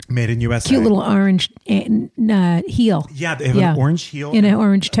 Made in USA. Cute little orange heel. Yeah, they have an orange heel. And an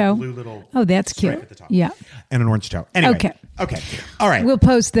orange toe. Blue little that's cute. at the top. Yeah. And an orange toe. Anyway. Okay. All right. We'll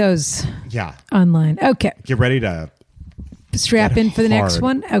post those online. Okay. Get ready to strap in for the next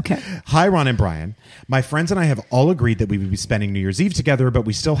one. Okay. Hi, Ron and Brian. My friends and I have all agreed that we would be spending New Year's Eve together, but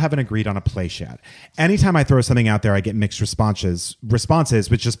we still haven't agreed on a place yet. Anytime I throw something out there, I get mixed responses,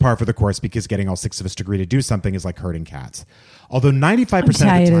 which is par for the course because getting all six of us to agree to do something is like herding cats. Although 95% I'm tired of the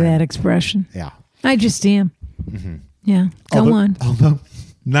time, of that expression. Yeah. I just am. Mm-hmm. Yeah. Go on. Although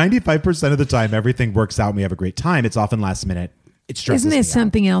 95% of the time everything works out and we have a great time, it's often last minute. It stresses Isn't there me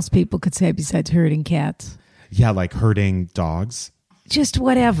something else people could say besides herding cats? Yeah, like herding dogs. Just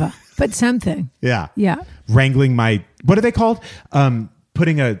whatever, but something. Yeah. Yeah. Wrangling my, what are they called?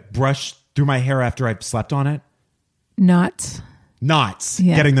 Putting a brush through my hair after I've slept on it. Knots.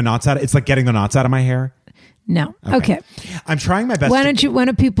 Yeah. Getting the knots out. It's like getting the knots out of my hair. No. Okay. I'm trying my best. Why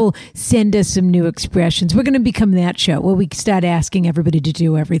don't people send us some new expressions? We're going to become that show where we start asking everybody to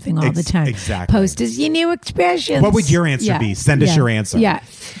do everything all the time. Exactly. Post us your new expressions. What would your answer be? Send us your answer. Yeah.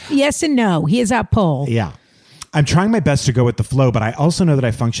 Yes and no. Here's our poll. Yeah. I'm trying my best to go with the flow, but I also know that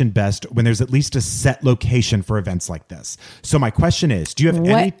I function best when there's at least a set location for events like this. So my question is, do you have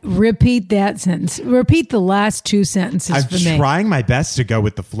any... Repeat that sentence. Repeat the last two sentences for me. I'm trying my best to go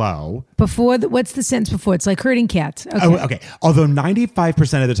with the flow. What's the sentence before? It's like herding cats. Okay. Oh, okay. Although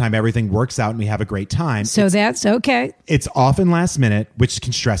 95% of the time everything works out and we have a great time. So that's okay. It's often last minute, which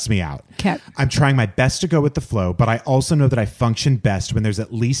can stress me out. Okay. I'm trying my best to go with the flow, but I also know that I function best when there's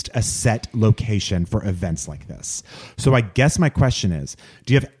at least a set location for events like this. So I guess my question is,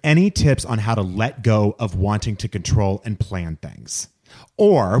 do you have any tips on how to let go of wanting to control and plan things?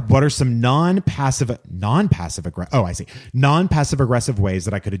 Or what are some non-passive aggressive ways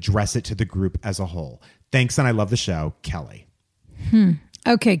that I could address it to the group as a whole? Thanks, and I love the show, Kelly.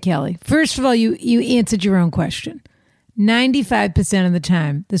 Okay, Kelly. First of all, you answered your own question. 95% of the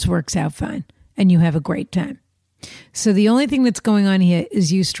time, this works out fine, and you have a great time. So the only thing that's going on here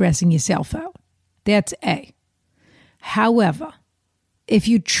is you stressing yourself out. That's A. However, if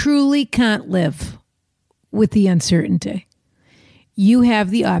you truly can't live with the uncertainty, you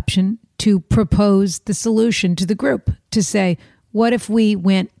have the option to propose the solution to the group, to say, what if we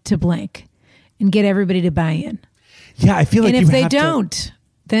went to blank, and get everybody to buy in? Yeah, I feel like and if they don't,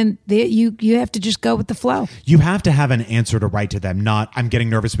 then you have to just go with the flow. You have to have an answer to write to them, not, I'm getting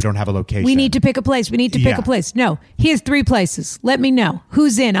nervous, we don't have a location. We need to pick a place. We need to pick a place. No, here's 3 places. Let me know.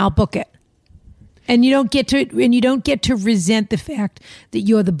 Who's in? I'll book it. And you don't get to resent the fact that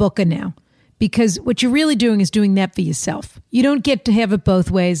you're the booker now. Because what you're really doing is doing that for yourself. You don't get to have it both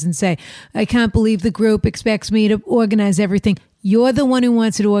ways and say, I can't believe the group expects me to organize everything. You're the one who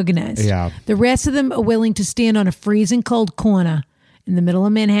wants it organized. Yeah. The rest of them are willing to stand on a freezing cold corner in the middle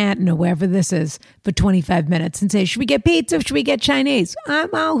of Manhattan or wherever this is for 25 minutes and say, should we get pizza? Should we get Chinese?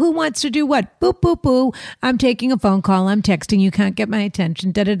 Who wants to do what? Boop, boop, boo. I'm taking a phone call. I'm texting. You can't get my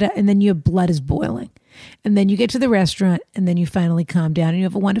attention. Da, da, da. And then your blood is boiling. And then you get to the restaurant and then you finally calm down and you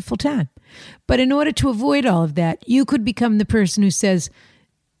have a wonderful time. But in order to avoid all of that, you could become the person who says,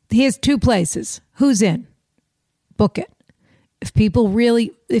 here's 2 places. Who's in? Book it.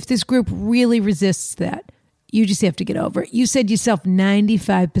 If this group really resists that, you just have to get over it. You said yourself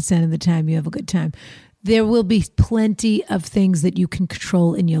 95% of the time you have a good time. There will be plenty of things that you can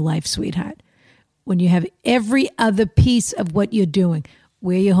control in your life, sweetheart. When you have every other piece of what you're doing,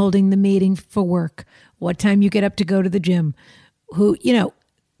 where you're holding the meeting for work, what time you get up to go to the gym,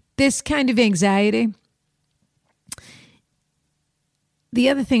 this kind of anxiety. The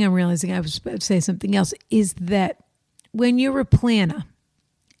other thing I'm realizing, I was about to say something else, is that when you're a planner,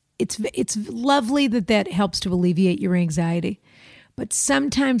 it's lovely that helps to alleviate your anxiety, but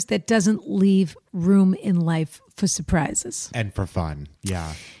sometimes that doesn't leave room in life for surprises. And for fun,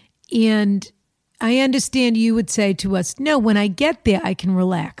 yeah. And I understand you would say to us, no, when I get there, I can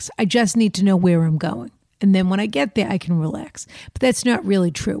relax. I just need to know where I'm going. And then when I get there, I can relax. But that's not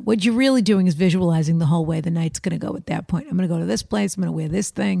really true. What you're really doing is visualizing the whole way the night's going to go at that point. I'm going to go to this place. I'm going to wear this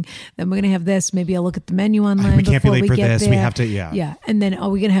thing. Then we're going to have this. Maybe I'll look at the menu online. We can't be late for get this. There. We have to, yeah. Yeah. And then are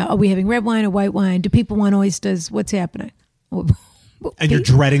we having red wine or white wine? Do people want oysters? What's happening? And you're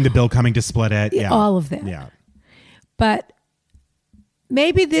dreading the bill coming to split it. Yeah. All of that. Yeah. But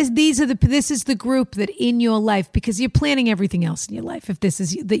maybe this is the group that in your life, because you're planning everything else in your life, if this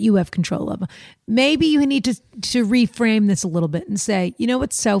is that you have control over, maybe you need to reframe this a little bit and say, you know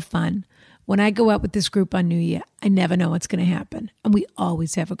what's so fun? When I go out with this group on New Year, I never know what's going to happen. And we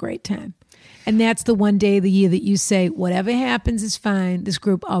always have a great time. And that's the one day of the year that you say, whatever happens is fine. This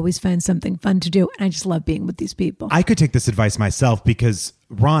group always finds something fun to do. And I just love being with these people. I could take this advice myself because,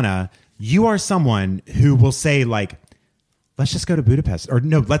 Rana, you are someone who will say, like, let's just go to Budapest, or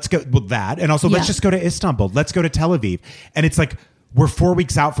no, let's go that. And also let's just go to Istanbul. Let's go to Tel Aviv. And it's like, we're 4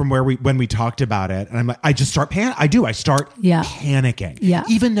 weeks out from when we talked about it. And I'm like, I just start panicking. Yeah.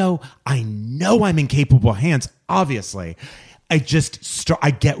 Even though I know I'm in capable hands, obviously, I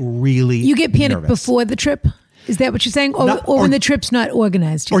get really You get panicked nervous. before the trip? Is that what you're saying? Or when the trip's not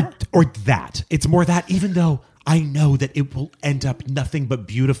organized yet? Or that. It's more that, even though I know that it will end up nothing but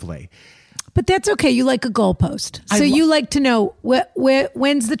beautifully. But that's okay. You like a goalpost. So you like to know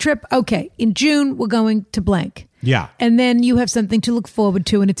when's the trip? Okay, in June, we're going to blank. Yeah. And then you have something to look forward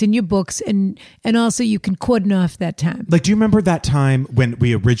to, and it's in your books, and also you can cordon off that time. Like, do you remember that time when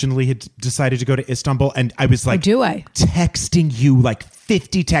we originally had decided to go to Istanbul, and I was like, texting you like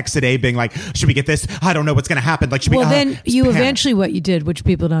 50 texts a day being like, should we get this? I don't know what's going to happen. Like, should we? Then you eventually, what you did, which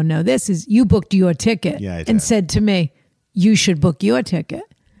people don't know this, is you booked your ticket and said to me, you should book your ticket.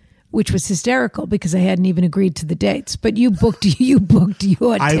 Which was hysterical because I hadn't even agreed to the dates. But you booked your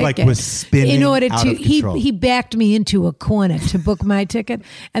ticket. I was spinning in order to. Of control. He backed me into a corner to book my ticket,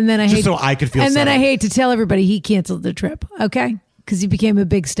 and then so I could feel. And then I hate to tell everybody he canceled the trip. Okay, because he became a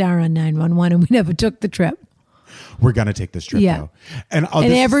big star on 911, and we never took the trip. We're gonna take this trip though, and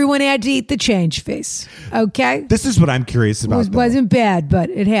everyone had to eat the change fees. Okay, this is what I'm curious about. It wasn't bad, but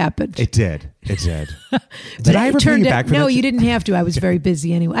it happened. It did. Did I ever bring you back for No, that? you didn't have to. I was very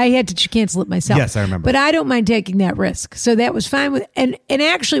busy anyway. I had to cancel it myself. Yes, I remember. But I don't mind taking that risk. So that was fine with, and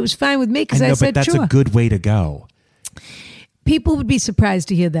actually it was fine with me because I said, but that's sure. a good way to go. People would be surprised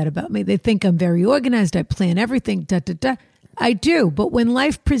to hear that about me. They think I'm very organized. I plan everything. I do. But when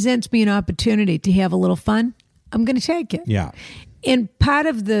life presents me an opportunity to have a little fun, I'm going to take it. Yeah. And part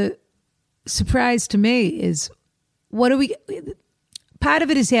of the surprise to me is part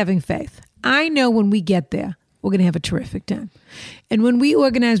of it is having faith. I know when we get there, we're going to have a terrific time. And when we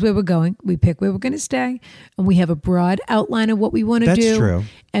organize where we're going, we pick where we're going to stay, and we have a broad outline of what we want to do. That's true.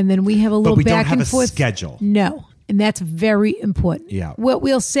 And then we have a little back and forth. But we don't have a schedule. No. And that's very important. Yeah. What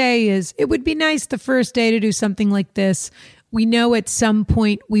we'll say is, it would be nice the first day to do something like this. We know at some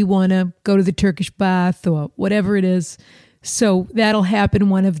point we want to go to the Turkish bath or whatever it is. So that'll happen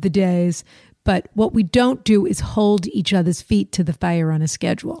one of the days. But what we don't do is hold each other's feet to the fire on a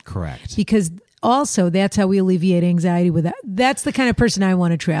schedule. Correct. Because also that's how we alleviate anxiety with that. That's the kind of person I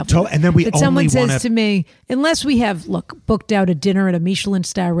want to travel with. And then but someone says to me, unless we have, booked out a dinner at a Michelin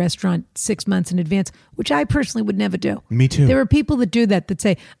star restaurant 6 months in advance, which I personally would never do. Me too. There are people that do that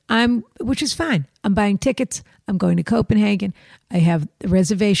say, which is fine. I'm buying tickets. I'm going to Copenhagen. I have the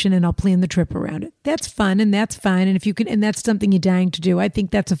reservation and I'll plan the trip around it. That's fun and that's fine. And if you can, and that's something you're dying to do, I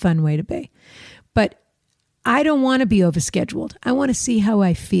think that's a fun way to be. But I don't want to be overscheduled. I want to see how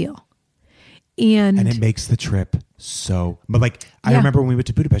I feel. And it makes the trip but like, I remember when we went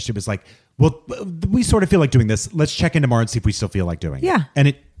to Budapest, it was like, well, we sort of feel like doing this. Let's check in tomorrow and see if we still feel like doing it.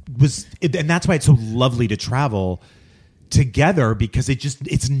 And and that's why it's so lovely to travel together, because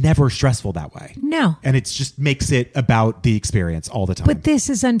it's never stressful that way. No. And it just makes it about the experience all the time. But this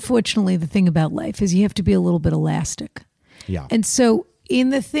is unfortunately the thing about life, is you have to be a little bit elastic. Yeah. And so in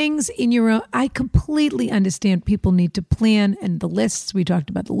the things in your own, I completely understand people need to plan, and the lists, we talked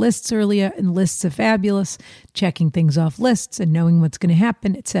about the lists earlier, and lists are fabulous, checking things off lists and knowing what's going to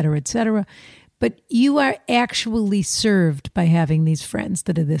happen, et cetera, et cetera. But you are actually served by having these friends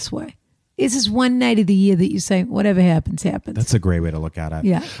that are this way. This is one night of the year that you say, whatever happens, happens. That's a great way to look at it.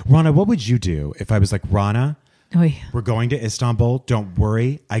 Yeah. Rana, what would you do if I was like, Rana, oh, yeah. we're going to Istanbul. Don't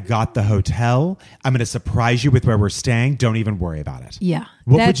worry. I got the hotel. I'm going to surprise you with where we're staying. Don't even worry about it. Yeah.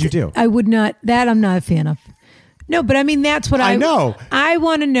 What would you do? I would not. That I'm not a fan of. No, but I mean, that's what I know. I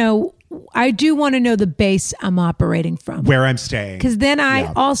want to know. I do want to know the base I'm operating from. Where I'm staying. Because then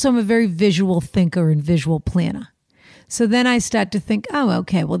I also am a very visual thinker and visual planner. So then I start to think, oh,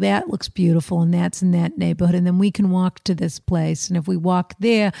 okay, well, that looks beautiful and that's in that neighborhood. And then we can walk to this place. And if we walk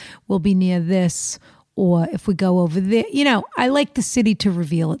there, we'll be near this. Or if we go over there, I like the city to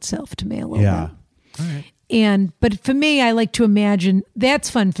reveal itself to me a little bit. All right. But for me, I like to imagine, that's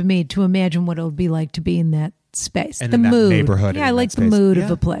fun for me, to imagine what it would be like to be in that space. And the in that mood. neighborhood. Yeah, I like the mood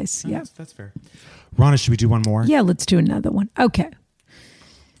of a place. Yeah. That's fair. Rana, should we do one more? Yeah, let's do another one. Okay.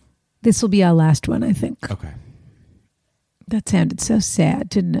 This will be our last one, I think. Okay. That sounded so sad,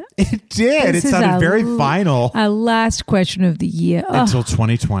 didn't it? It did. It sounded very final. Our last question of the year. Until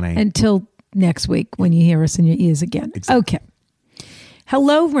 2020. Until next week when you hear us in your ears again. Exactly. Okay.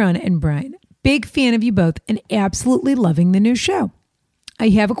 Hello, Rana and Brian. Big fan of you both and absolutely loving the new show. I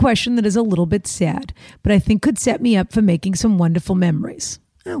have a question that is a little bit sad, but I think could set me up for making some wonderful memories.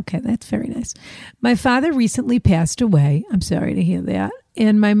 Okay, that's very nice. My father recently passed away. I'm sorry to hear that.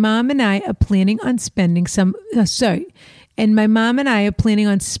 And my mom and I are planning on spreading some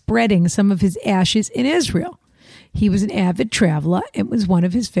of his ashes in Israel. He was an avid traveler. It was one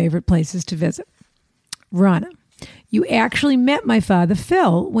of his favorite places to visit. Rana, you actually met my father,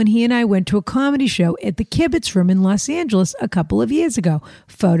 Phil, when he and I went to a comedy show at the Kibitz Room in Los Angeles a couple of years ago.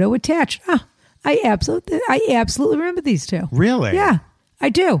 Photo attached. I absolutely remember these two. Really? Yeah, I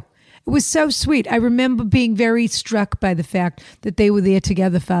do. It was so sweet. I remember being very struck by the fact that they were there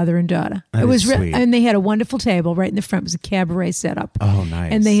together, father and daughter. That is sweet. And they had a wonderful table right in the front. It was a cabaret setup. Oh,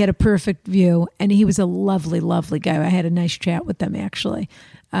 nice. And they had a perfect view. And he was a lovely, lovely guy. I had a nice chat with them, actually.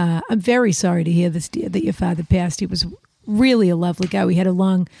 I'm very sorry to hear this, dear, that your father passed. He was really a lovely guy. We had a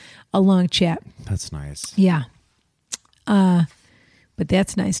long chat. That's nice. Yeah. But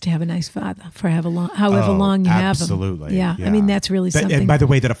that's nice to have a nice father for however long you have him. Absolutely. Yeah. I mean, that's really something. And by the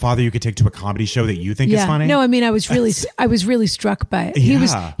way, that a father you could take to a comedy show that you think is funny? No, I mean, I was really struck by it.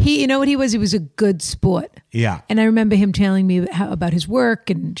 He you know what he was? He was a good sport. Yeah. And I remember him telling me about his work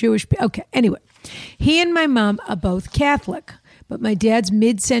and Jewish. Okay. Anyway, he and my mom are both Catholic. But my dad's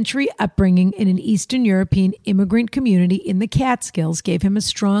mid-century upbringing in an Eastern European immigrant community in the Catskills gave him a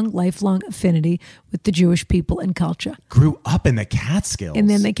strong, lifelong affinity with the Jewish people and culture. Grew up in the Catskills. And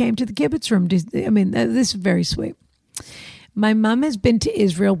then they came to the Kibitz Room. I mean, this is very sweet. My mom has been to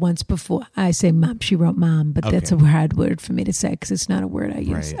Israel once before. I say mom. She wrote mom, but that's a hard word for me to say because it's not a word I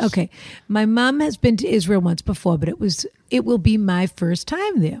use. Right. Okay. My mom has been to Israel once before, but it will be my first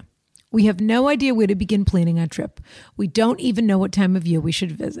time there. We have no idea where to begin planning our trip. We don't even know what time of year we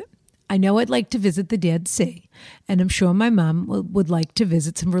should visit. I know I'd like to visit the Dead Sea, and I'm sure my mom would like to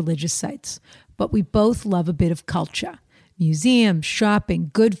visit some religious sites. But we both love a bit of culture, museums,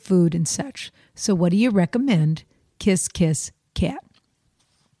 shopping, good food, and such. So what do you recommend? Kiss, kiss, cat.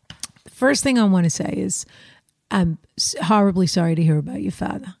 The first thing I want to say is I'm horribly sorry to hear about your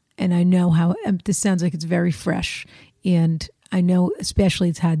father. And I know how this sounds like it's very fresh, and I know especially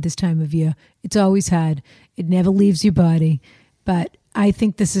it's hard this time of year. It's always hard. It never leaves your body. But I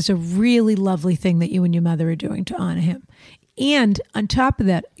think this is a really lovely thing that you and your mother are doing to honor him. And on top of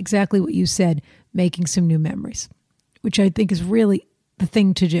that, exactly what you said, making some new memories, which I think is really the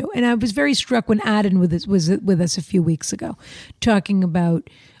thing to do. And I was very struck when Arden was with us a few weeks ago, talking about,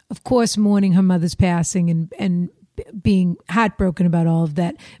 of course, mourning her mother's passing and being heartbroken about all of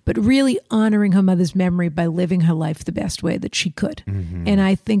that, but really honoring her mother's memory by living her life the best way that she could. Mm-hmm. And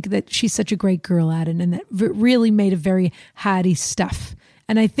I think that she's such a great girl at it, and that really made a very hearty stuff.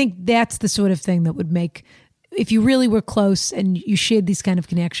 And I think that's the sort of thing that would make, if you really were close and you shared these kind of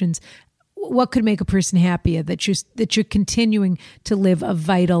connections, what could make a person happier that you're continuing to live a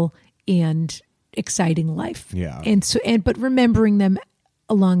vital and exciting life. Yeah. But remembering them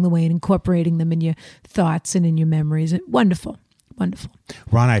along the way and incorporating them in your thoughts and in your memories. Wonderful. Wonderful.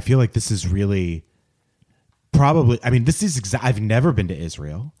 Ron, I feel like this is really probably, I mean, this is I've never been to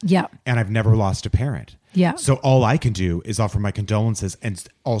Israel. Yeah. And I've never lost a parent. Yeah. So all I can do is offer my condolences and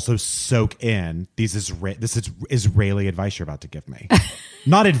also soak in this is Israeli advice you're about to give me.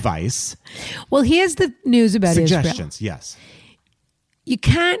 Not advice. Well, here's the news about Suggestions, Israel. yes. You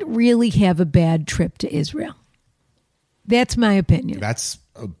can't really have a bad trip to Israel. That's my opinion. That's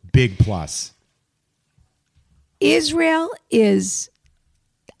a big plus. Israel is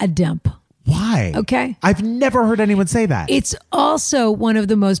a dump. Why? Okay. I've never heard anyone say that. It's also one of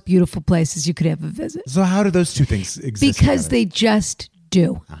the most beautiful places you could ever visit. So how do those two things exist? Because together? they just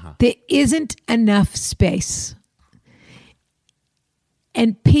do. There isn't enough space.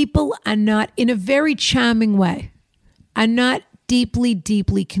 And people are not, in a very charming way, are not deeply,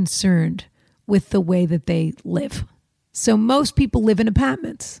 deeply concerned with the way that they live. So most people live in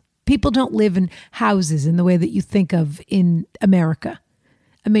apartments. People don't live in houses in the way that you think of in America.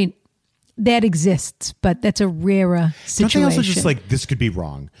 I mean, that exists, but that's a rarer situation. Don't they also just like, this could be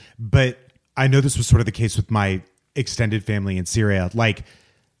wrong, but I know this was sort of the case with my extended family in Syria. Like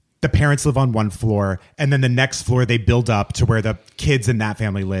the parents live on one floor and then the next floor they build up to where the kids in that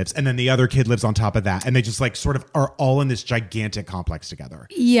family lives. And then the other kid lives on top of that. And they just like sort of are all in this gigantic complex together.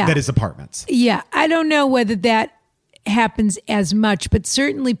 Yeah. That is apartments. Yeah. I don't know whether that happens as much, but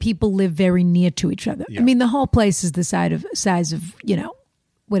certainly people live very near to each other. Yeah. I mean, the whole place is the size of, you know,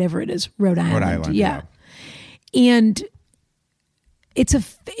 whatever it is, Rhode Island. Yeah. And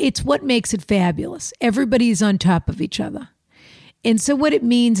it's what makes it fabulous. Everybody's on top of each other. And so what it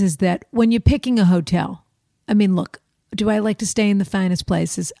means is that when you're picking a hotel, I mean, look, do I like to stay in the finest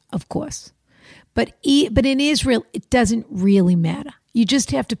places? Of course. But in Israel, it doesn't really matter. You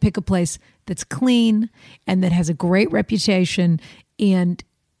just have to pick a place that's clean and that has a great reputation. And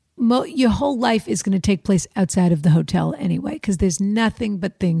your whole life is going to take place outside of the hotel anyway, because there's nothing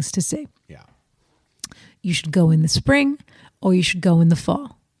but things to see. Yeah. You should go in the spring or you should go in the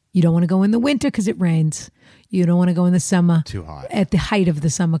fall. You don't want to go in the winter because it rains. You don't want to go in the summer. Too hot. At the height of the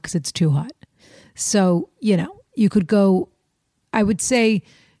summer because it's too hot. So, you know, you could go, I would say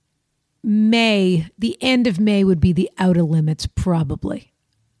May, the end of May would be the outer limits probably.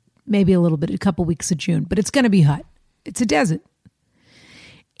 Maybe a couple weeks of June, but it's going to be hot. It's a desert.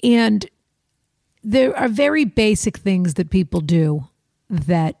 And there are very basic things that people do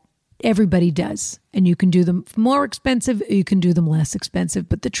that everybody does. And you can do them more expensive or you can do them less expensive.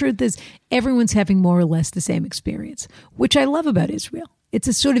 But the truth is everyone's having more or less the same experience, which I love about Israel. It's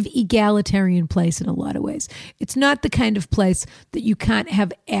a sort of egalitarian place in a lot of ways. It's not the kind of place that you can't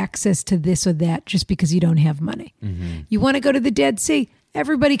have access to this or that just because you don't have money. Mm-hmm. You want to go to the Dead Sea?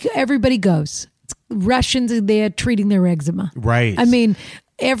 Everybody goes. Russians are there treating their eczema. Right. I mean,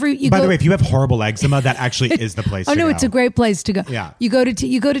 By the way, if you have horrible eczema, that actually is the place to go. Oh, no, it's a great place to go. Yeah. You go to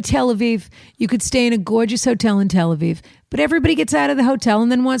Tel Aviv. You could stay in a gorgeous hotel in Tel Aviv. But everybody gets out of the hotel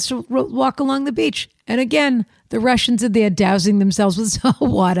and then wants to walk along the beach. And again, the Russians are there dousing themselves with salt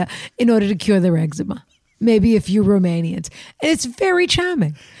water in order to cure their eczema. Maybe a few Romanians. And it's very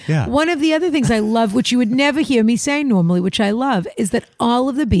charming. Yeah. One of the other things I love, which you would never hear me say normally, which I love, is that all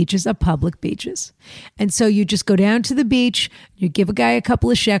of the beaches are public beaches. And so you just go down to the beach, you give a guy a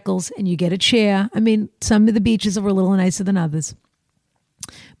couple of shekels, and you get a chair. I mean, some of the beaches are a little nicer than others.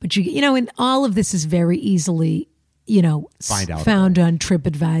 But, and all of this is very easily found on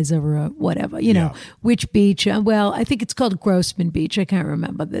TripAdvisor or whatever, which beach. Well, I think it's called Grossman Beach. I can't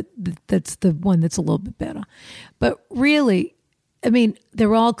remember. That's the one that's a little bit better. But really, I mean,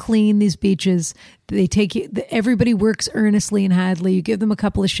 they're all clean, these beaches. They take you, everybody works earnestly and hardly. You give them a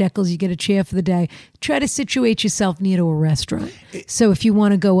couple of shekels, you get a chair for the day. Try to situate yourself near to a restaurant. So if you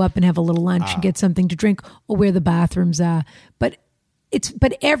want to go up and have a little lunch and get something to drink or where the bathrooms are.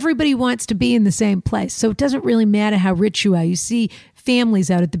 But everybody wants to be in the same place. So it doesn't really matter how rich you are. You see families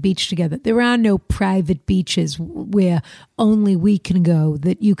out at the beach together. There are no private beaches where only we can go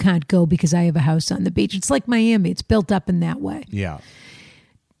that you can't go because I have a house on the beach. It's like Miami. It's built up in that way. Yeah.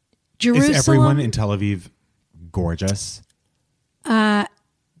 Jerusalem. Is everyone in Tel Aviv gorgeous? No.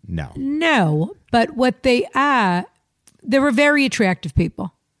 No. But what they are very attractive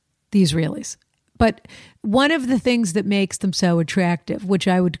people, the Israelis. But one of the things that makes them so attractive, which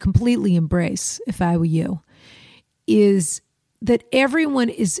I would completely embrace if I were you, is that everyone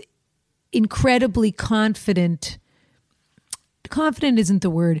is incredibly confident. Confident isn't the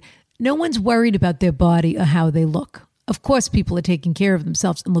word. No one's worried about their body or how they look. Of course, people are taking care of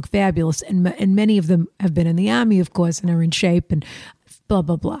themselves and look fabulous. And many of them have been in the army, of course, and are in shape. blah,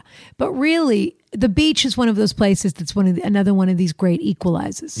 blah, blah. But really, the beach is one of those places that's another one of these great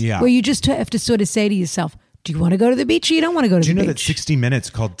equalizers. Yeah. Where you just have to sort of say to yourself, do you want to go to the beach or you don't want to go to the beach? Do you know that 60 Minutes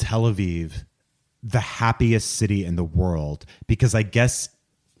called Tel Aviv the happiest city in the world? Because I guess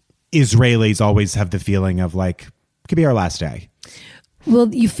Israelis always have the feeling of like, it could be our last day.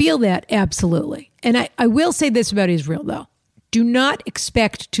 Well, you feel that, absolutely. And I will say this about Israel, though. Do not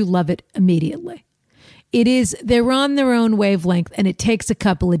expect to love it immediately. They're on their own wavelength, and it takes a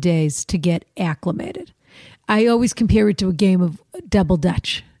couple of days to get acclimated. I always compare it to a game of double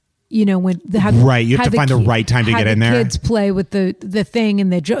dutch. You know, you have to find the right time to get in there. Kids play with the thing,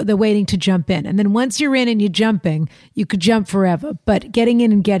 and they're waiting to jump in. And then once you're in and you're jumping, you could jump forever. But getting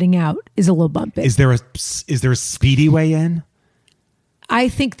in and getting out is a little bumpy. Is there a speedy way in? I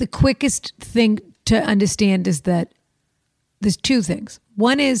think the quickest thing to understand is that there's two things.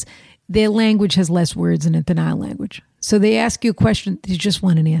 One is their language has less words in it than our language. So they ask you a question, they just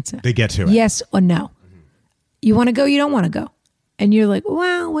want an answer. They get to it. Yes or no. You want to go, you don't want to go. And you're like,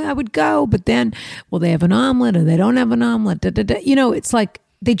 well, I would go, but then, they have an omelet or they don't have an omelet. Da, da, da. You know, it's like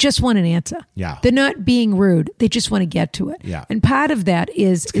they just want an answer. Yeah. They're not being rude. They just want to get to it. Yeah. And part of that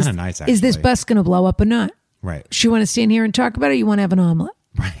is nice, is this bus going to blow up or not? Right. Do you want to stand here and talk about it or you want to have an omelet?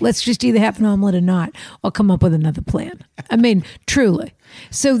 Right. Let's just either have an omelet or not, or come up with another plan. I mean, truly.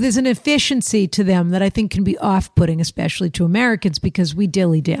 So there's an efficiency to them that I think can be off-putting, especially to Americans, because we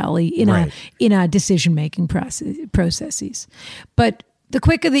dilly-dally in our decision-making processes. But the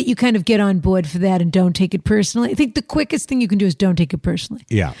quicker that you kind of get on board for that and don't take it personally, I think the quickest thing you can do is don't take it personally.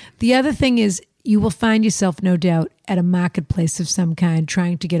 Yeah. The other thing is you will find yourself, no doubt, at a marketplace of some kind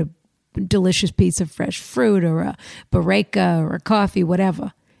trying to get a delicious piece of fresh fruit or a bareka or a coffee,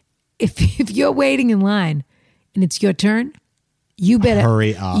 whatever. If you're waiting in line and it's your turn, you better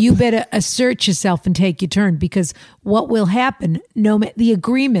hurry up. You better assert yourself and take your turn, because what will happen, the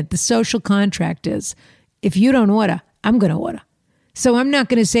agreement, the social contract is, if you don't order, I'm going to order. So I'm not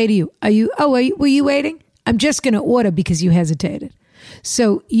going to say to you, were you waiting? I'm just going to order because you hesitated.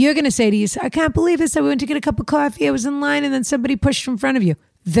 So you're going to say to yourself, I can't believe this. I went to get a cup of coffee. I was in line and then somebody pushed in front of you.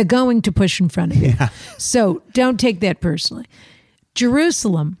 They're going to push in front of you. Yeah. So don't take that personally.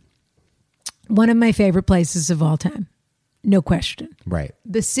 Jerusalem, one of my favorite places of all time. No question. Right.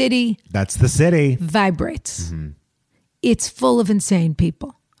 The city. That's the city. Vibrates. Mm-hmm. It's full of insane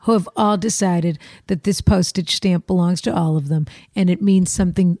people who have all decided that this postage stamp belongs to all of them and it means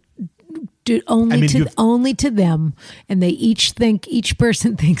something only to them, and each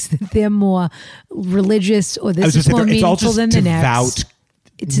person thinks that they're more religious or this is more meaningful than the next.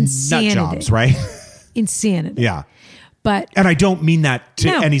 It's insanity. Nut jobs, right? Insanity. Yeah. And I don't mean that to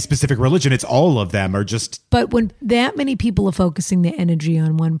any specific religion. It's all of them are just. But when that many people are focusing their energy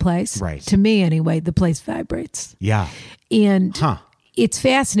on one place, right. To me anyway, the place vibrates. Yeah. And it's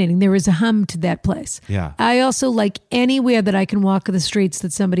fascinating. There is a hum to that place. Yeah. I also like anywhere that I can walk the streets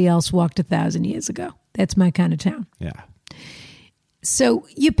that somebody else walked 1,000 years ago. That's my kind of town. Yeah. So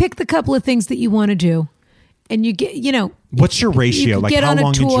you pick the couple of things that you want to do. And you get, what's your ratio? You like get how on a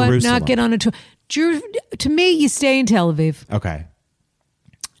long tour, in Jerusalem? not get on a tour. To me, you stay in Tel Aviv. Okay.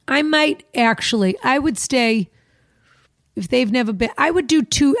 I would stay, if they've never been, I would do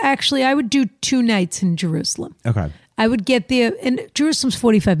 2 nights in Jerusalem. Okay. I would get there, and Jerusalem's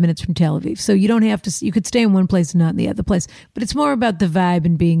 45 minutes from Tel Aviv. So you don't have to, you could stay in one place and not in the other place. But it's more about the vibe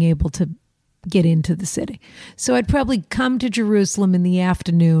and being able to get into the city. So I'd probably come to Jerusalem in the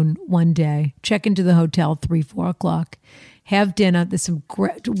afternoon one day, check into the hotel 3-4 o'clock, have dinner. There's some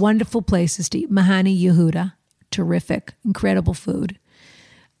great, wonderful places to eat. Mahani Yehuda, terrific, incredible food.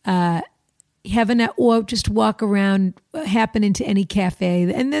 Or just walk around, happen into any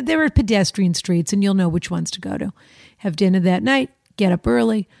cafe. And there are pedestrian streets, and you'll know which ones to go to. Have dinner that night, get up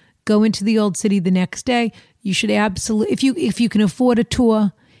early, go into the old city the next day. You should absolutely, if you can afford a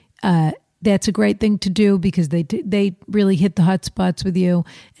tour, that's a great thing to do because they really hit the hot spots with you.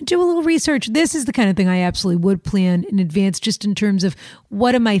 And do a little research. This is the kind of thing I absolutely would plan in advance, just in terms of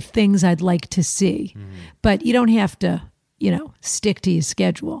what are my things I'd like to see. Mm-hmm. But you don't have to, stick to your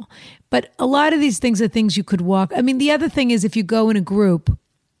schedule. But a lot of these things are things you could walk. I mean, the other thing is if you go in a group,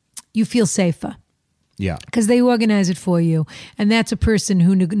 you feel safer. Yeah. Because they organize it for you. And that's a person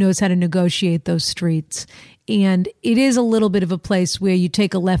who knows how to negotiate those streets. And it is a little bit of a place where you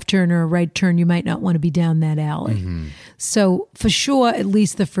take a left turn or a right turn, you might not want to be down that alley. Mm-hmm. So for sure, at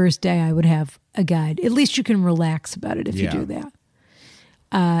least the first day I would have a guide. At least you can relax about it if you do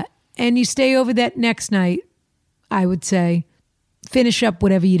that. And you stay over that next night, I would say, finish up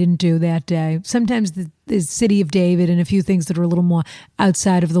whatever you didn't do that day. Sometimes the City of David and a few things that are a little more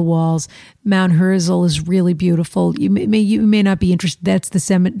outside of the walls. Mount Herzl is really beautiful. You may not be interested. That's the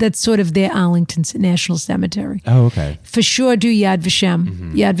cemetery. That's sort of their Arlington National Cemetery. Oh, okay. For sure, do Yad Vashem.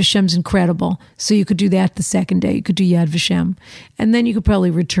 Mm-hmm. Yad Vashem's incredible. So you could do that the second day. You could do Yad Vashem, and then you could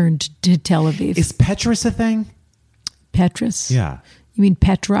probably return to Tel Aviv. Is Petrus a thing? Petrus. Yeah. You mean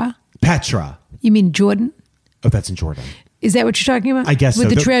Petra? Petra. You mean Jordan? Oh, that's in Jordan. Is that what you're talking about? I guess with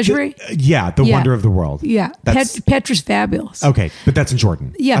so. The treasury? The wonder of the world. Yeah. Petra's fabulous. Okay, but that's in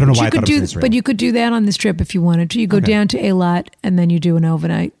Jordan. Yeah, I don't know why I thought it was in Israel. But you could do that on this trip if you wanted to. You go down to Eilat, and then you do an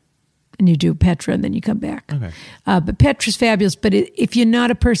overnight, and you do Petra, and then you come back. Okay. But Petra's fabulous. But if you're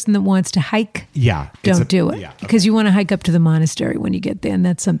not a person that wants to hike, don't do it. Yeah, because you want to hike up to the monastery when you get there, and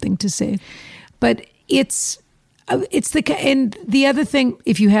that's something to see. But and the other thing,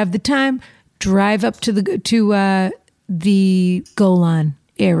 if you have the time, drive up to the Golan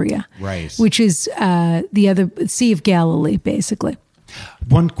area, right? Which is the other Sea of Galilee, basically.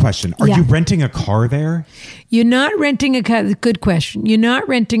 One question: are you renting a car there? You're not renting a car. Good question. You're not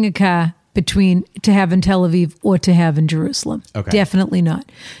renting a car to have in Tel Aviv or to have in Jerusalem. Okay. Definitely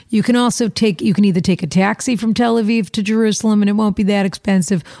not. You can also you can either take a taxi from Tel Aviv to Jerusalem, and it won't be that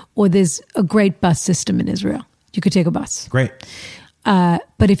expensive, or there's a great bus system in Israel. You could take a bus. Great.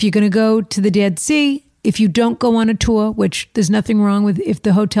 But if you're going to go to the Dead Sea, if you don't go on a tour, which there's nothing wrong with, if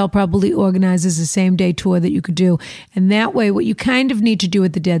the hotel probably organizes a same-day tour that you could do. And that way, what you kind of need to do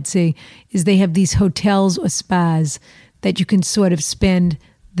at the Dead Sea is they have these hotels or spas that you can sort of spend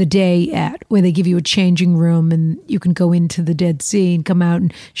the day at, where they give you a changing room and you can go into the Dead Sea and come out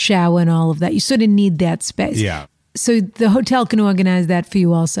and shower and all of that. You sort of need that space. Yeah. So the hotel can organize that for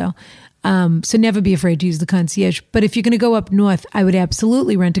you also. So never be afraid to use the concierge. But if you're going to go up north, I would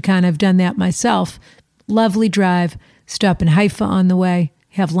absolutely rent a car. And I've done that myself. Lovely drive. Stop in Haifa on the way.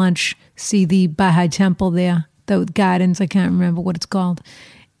 Have lunch. See the Baha'i temple there. The gardens. I can't remember what it's called.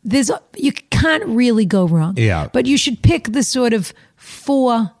 You can't really go wrong. Yeah. But you should pick the sort of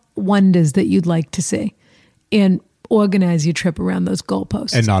 4 wonders that you'd like to see and organize your trip around those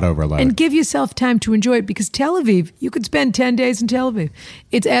goalposts. And not overload. And give yourself time to enjoy it, because Tel Aviv, you could spend 10 days in Tel Aviv.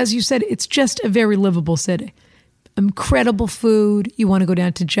 It's, as you said, it's just a very livable city. Incredible food. You want to go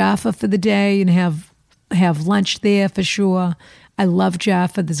down to Jaffa for the day and have lunch there for sure. I love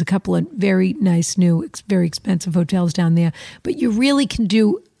Jaffa. There's a couple of very nice new, very expensive hotels down there. But you really can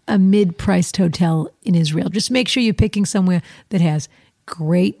do a mid-priced hotel in Israel. Just make sure you're picking somewhere that has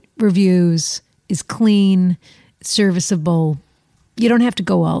great reviews, is clean, serviceable. You don't have to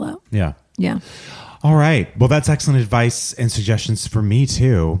go all out. Yeah. Yeah. All right. Well, that's excellent advice and suggestions for me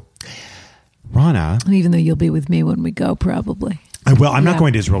too. Rana. Even though you'll be with me when we go, probably. Well, I'm not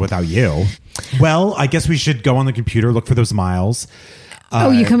going to Israel without you. Well, I guess we should go on the computer, look for those miles.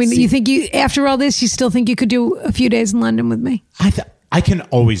 You coming? You think after all this, you still think you could do a few days in London with me? I can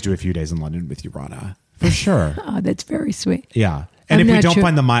always do a few days in London with you, Rana. For sure. Oh, that's very sweet. Yeah. And if we don't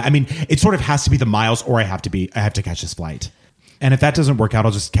find the mile, I mean, it sort of has to be the miles, or I have to catch this flight. And if that doesn't work out,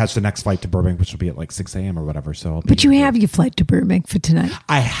 I'll just catch the next flight to Burbank, which will be at like 6 a.m. or whatever. So, but you have your flight to Burbank for tonight.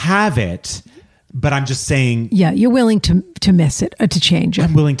 I have it, but I'm just saying. Yeah, you're willing to miss it or to change it.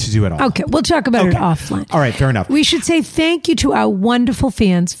 I'm willing to do it all. Okay, we'll talk about it offline. All right, fair enough. We should say thank you to our wonderful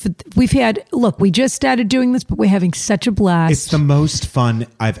fans. We just started doing this, but we're having such a blast. It's the most fun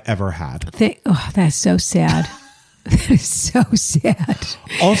I've ever had. That's so sad. That is so sad.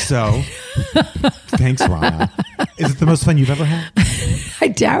 Also, thanks, Rana. Is it the most fun you've ever had? I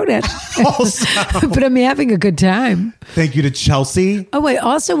doubt it. Also, but I'm having a good time. Thank you to Chelsea. Oh, I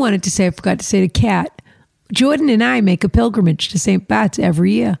also wanted to say, I forgot to say to Kat, Jordan and I make a pilgrimage to St. Bart's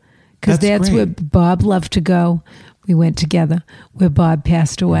every year, because that's where Bob loved to go. We went together where Bob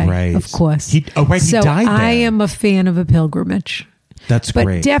passed away, right. Of course. He died there. I am a fan of a pilgrimage. That's but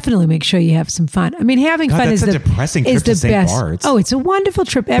great. Definitely make sure you have some fun. I mean, having fun is depressing trip to St. Bart's. Oh, it's a wonderful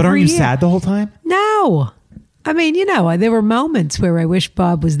trip every year. But aren't you sad the whole time? No. I mean, there were moments where I wish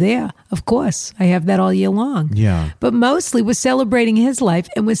Bob was there. Of course. I have that all year long. Yeah. But mostly we're celebrating his life,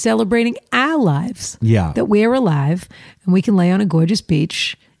 and we're celebrating our lives. Yeah. That we're alive and we can lay on a gorgeous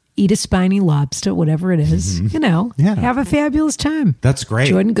beach, eat a spiny lobster, whatever it is, have a fabulous time. That's great.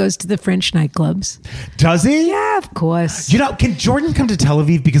 Jordan goes to the French nightclubs. Does he? Yeah, of course. Can Jordan come to Tel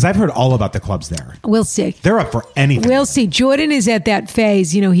Aviv? Because I've heard all about the clubs there. We'll see. They're up for anything. We'll see. Jordan is at that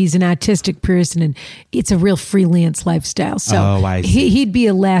phase. He's an artistic person, and it's a real freelance lifestyle. So I see. He'd be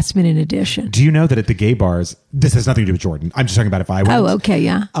a last minute addition. Do you know that at the gay bars, this has nothing to do with Jordan. I'm just talking about if I went. Oh, okay,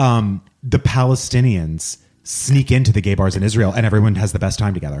 yeah. The Palestinians sneak into the gay bars in Israel, and everyone has the best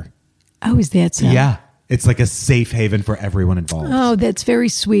time together. Oh, is that so? Yeah. It's like a safe haven for everyone involved. Oh, that's very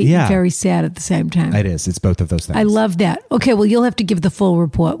sweet Yeah. and very sad at the same time. It is. It's both of those things. I love that. Okay, well, you'll have to give the full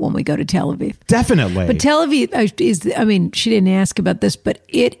report when we go to Tel Aviv. Definitely. But Tel Aviv is, I mean, she didn't ask about this, but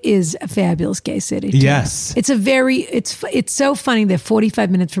it is a fabulous gay city. Too. Yes. It's it's so funny. They're 45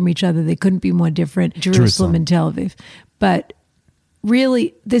 minutes from each other. They couldn't be more different, Jerusalem and Tel Aviv. But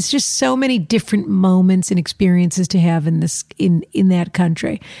really, there's just so many different moments and experiences to have in that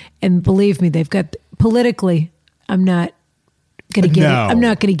country. And believe me, they've got politically, I'm not going to get I'm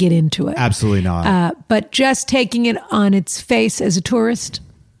not going to get into it. Absolutely not. But just taking it on its face as a tourist,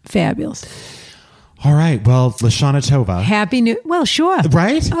 fabulous. All right. Well, Lashana Tova. Happy New. Well, sure.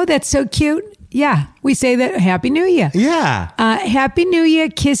 Right? Oh, that's so cute. Yeah, we say that. Happy New Year. Yeah. Happy New Year.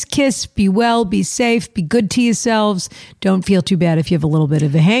 Kiss, kiss. Be well. Be safe. Be good to yourselves. Don't feel too bad if you have a little bit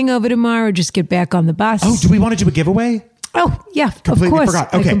of a hangover tomorrow. Just get back on the bus. Oh, do we want to do a giveaway? Oh, yeah, Completely of course.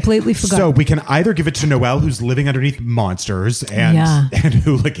 forgot. Okay. I completely forgot. So we can either give it to Noelle, who's living underneath monsters and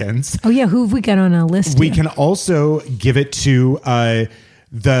hooligans. Oh, yeah. Who have we got on our list? We here? can also give it to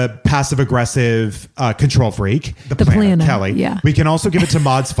the passive aggressive control freak, the planner, Kelly. Yeah. We can also give it to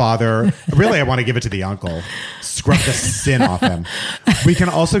Maud's father. Really, I want to give it to the uncle. Scrub the sin off him. We can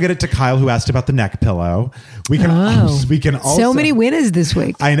also get it to Kyle, who asked about the neck pillow. We can also so many winners this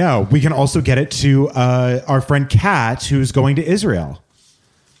week. I know. We can also get it to our friend Kat, who's going to Israel.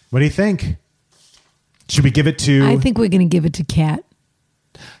 What do you think? Should we give it to? I think we're going to give it to Kat.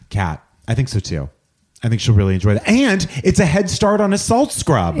 Kat. I think so too. I think she'll really enjoy that. And it's a head start on a salt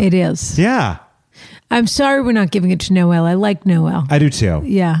scrub. It is. Yeah. I'm sorry we're not giving it to Noelle. I like Noelle. I do too.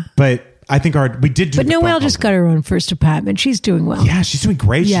 Yeah. But I think we did do But Noelle just got her own first apartment. She's doing well. Yeah, she's doing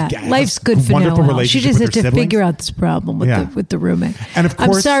great. Yeah, She has life's good for wonderful Noelle. She relationship just with had her to siblings. figure out this problem with the roommate. And of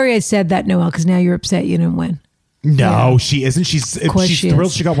course, I'm sorry I said that, Noelle, because now you're upset you didn't win. No, she isn't. She's thrilled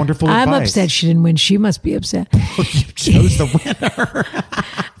is. She got wonderful I'm advice. upset she didn't win. She must be upset. You chose the winner.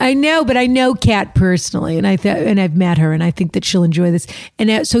 I know, but I know Kat personally, and I've met her, and I think that she'll enjoy this.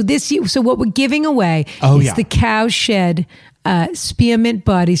 And so what we're giving away is the Cow Shed Spearmint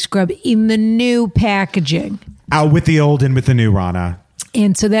Body Scrub in the new packaging. Out with the old, in with the new, Rana.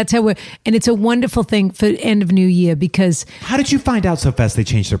 And so that's how and it's a wonderful thing for end of New Year because. How did you find out so fast they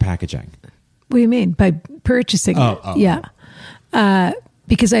changed their packaging? What do you mean? By purchasing it? Yeah.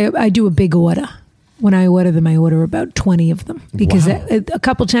 Because I do a big order. When I order them, I order about 20 of them because a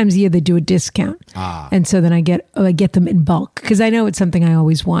couple times a year they do a discount. And so then I get them in bulk because I know it's something I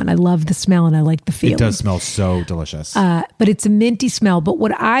always want. I love the smell and I like the feeling. It does smell so delicious. But it's a minty smell. But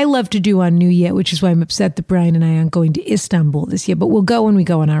what I love to do on New Year, which is why I'm upset that Brian and I aren't going to Istanbul this year, but we'll go when we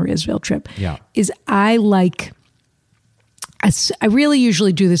go on our Israel trip, is I really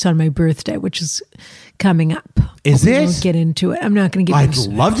usually do this on my birthday, which is coming up. Is it? We won't get into it. I'm not going to get I'd into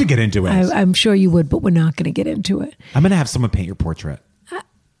it. love to get into it. I'm sure you would, but we're not going to get into it. I'm going to have someone paint your portrait.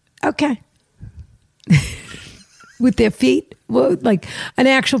 Okay. With their feet? Well, like an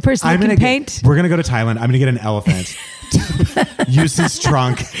actual person that can paint? We're going to go to Thailand. I'm going to get an elephant. Use his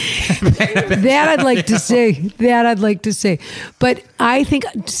trunk. That I'd like to see. But I think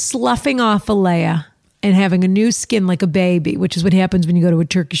sloughing off a layer and having a new skin like a baby, which is what happens when you go to a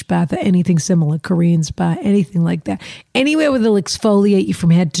Turkish bath or anything similar, Korean spa, anything like that. Anywhere where they'll exfoliate you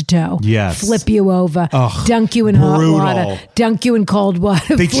from head to toe. Yes. Flip you over. Dunk you in hot water. Dunk you in cold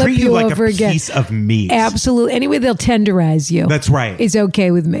water. They flip treat you like over a again. piece of meat. Absolutely. Anyway, they'll tenderize you. That's right. Is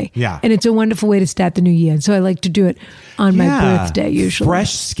okay with me. Yeah. And it's a wonderful way to start the new year. And so I like to do it on my birthday usually.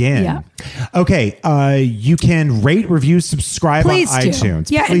 Fresh skin. Yeah. Okay. You can rate, review, subscribe on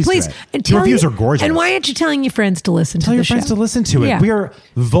iTunes. Yeah, please. And your reviews are gorgeous. And why aren't you telling your friends to listen to the show? Tell your friends to listen to it. Yeah. We are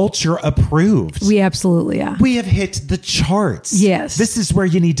Vulture approved. We absolutely are. We have hit the charts. Yes. This is where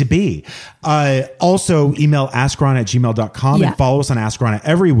you need to be. Also, email askron@gmail.com and follow us on Ask Rana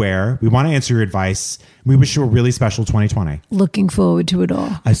everywhere. We want to answer your advice. We wish you a really special 2020. Looking forward to it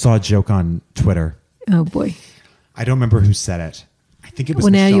all. I saw a joke on Twitter. Oh, boy. I don't remember who said it. I think it was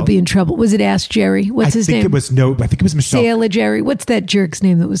Well, now Michelle. you'll be in trouble. Was it Ask Jerry? What's his name? I think it was Michelle. Sailor Jerry. What's that jerk's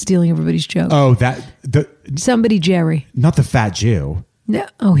name that was stealing everybody's joke? Oh, Somebody Jerry. not the fat Jew. No.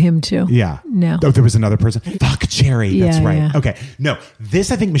 Oh, him too. Yeah. No. Oh, there was another person. Fuck Jerry. That's Yeah, right. yeah. Okay. No,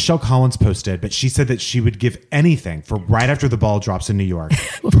 this I think Michelle Collins posted, but she said that she would give anything for right after the ball drops in New York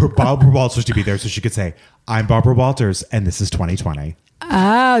for Barbara Walters to be there so she could say, I'm Barbara Walters and this is 2020.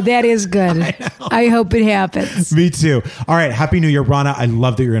 Oh, that is good. I hope it happens. Me too. All right. Happy New Year, Rana. I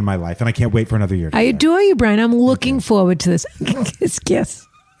love that you're in my life and I can't wait for another year. I adore you, Brian. I'm looking forward to this. Kiss, kiss.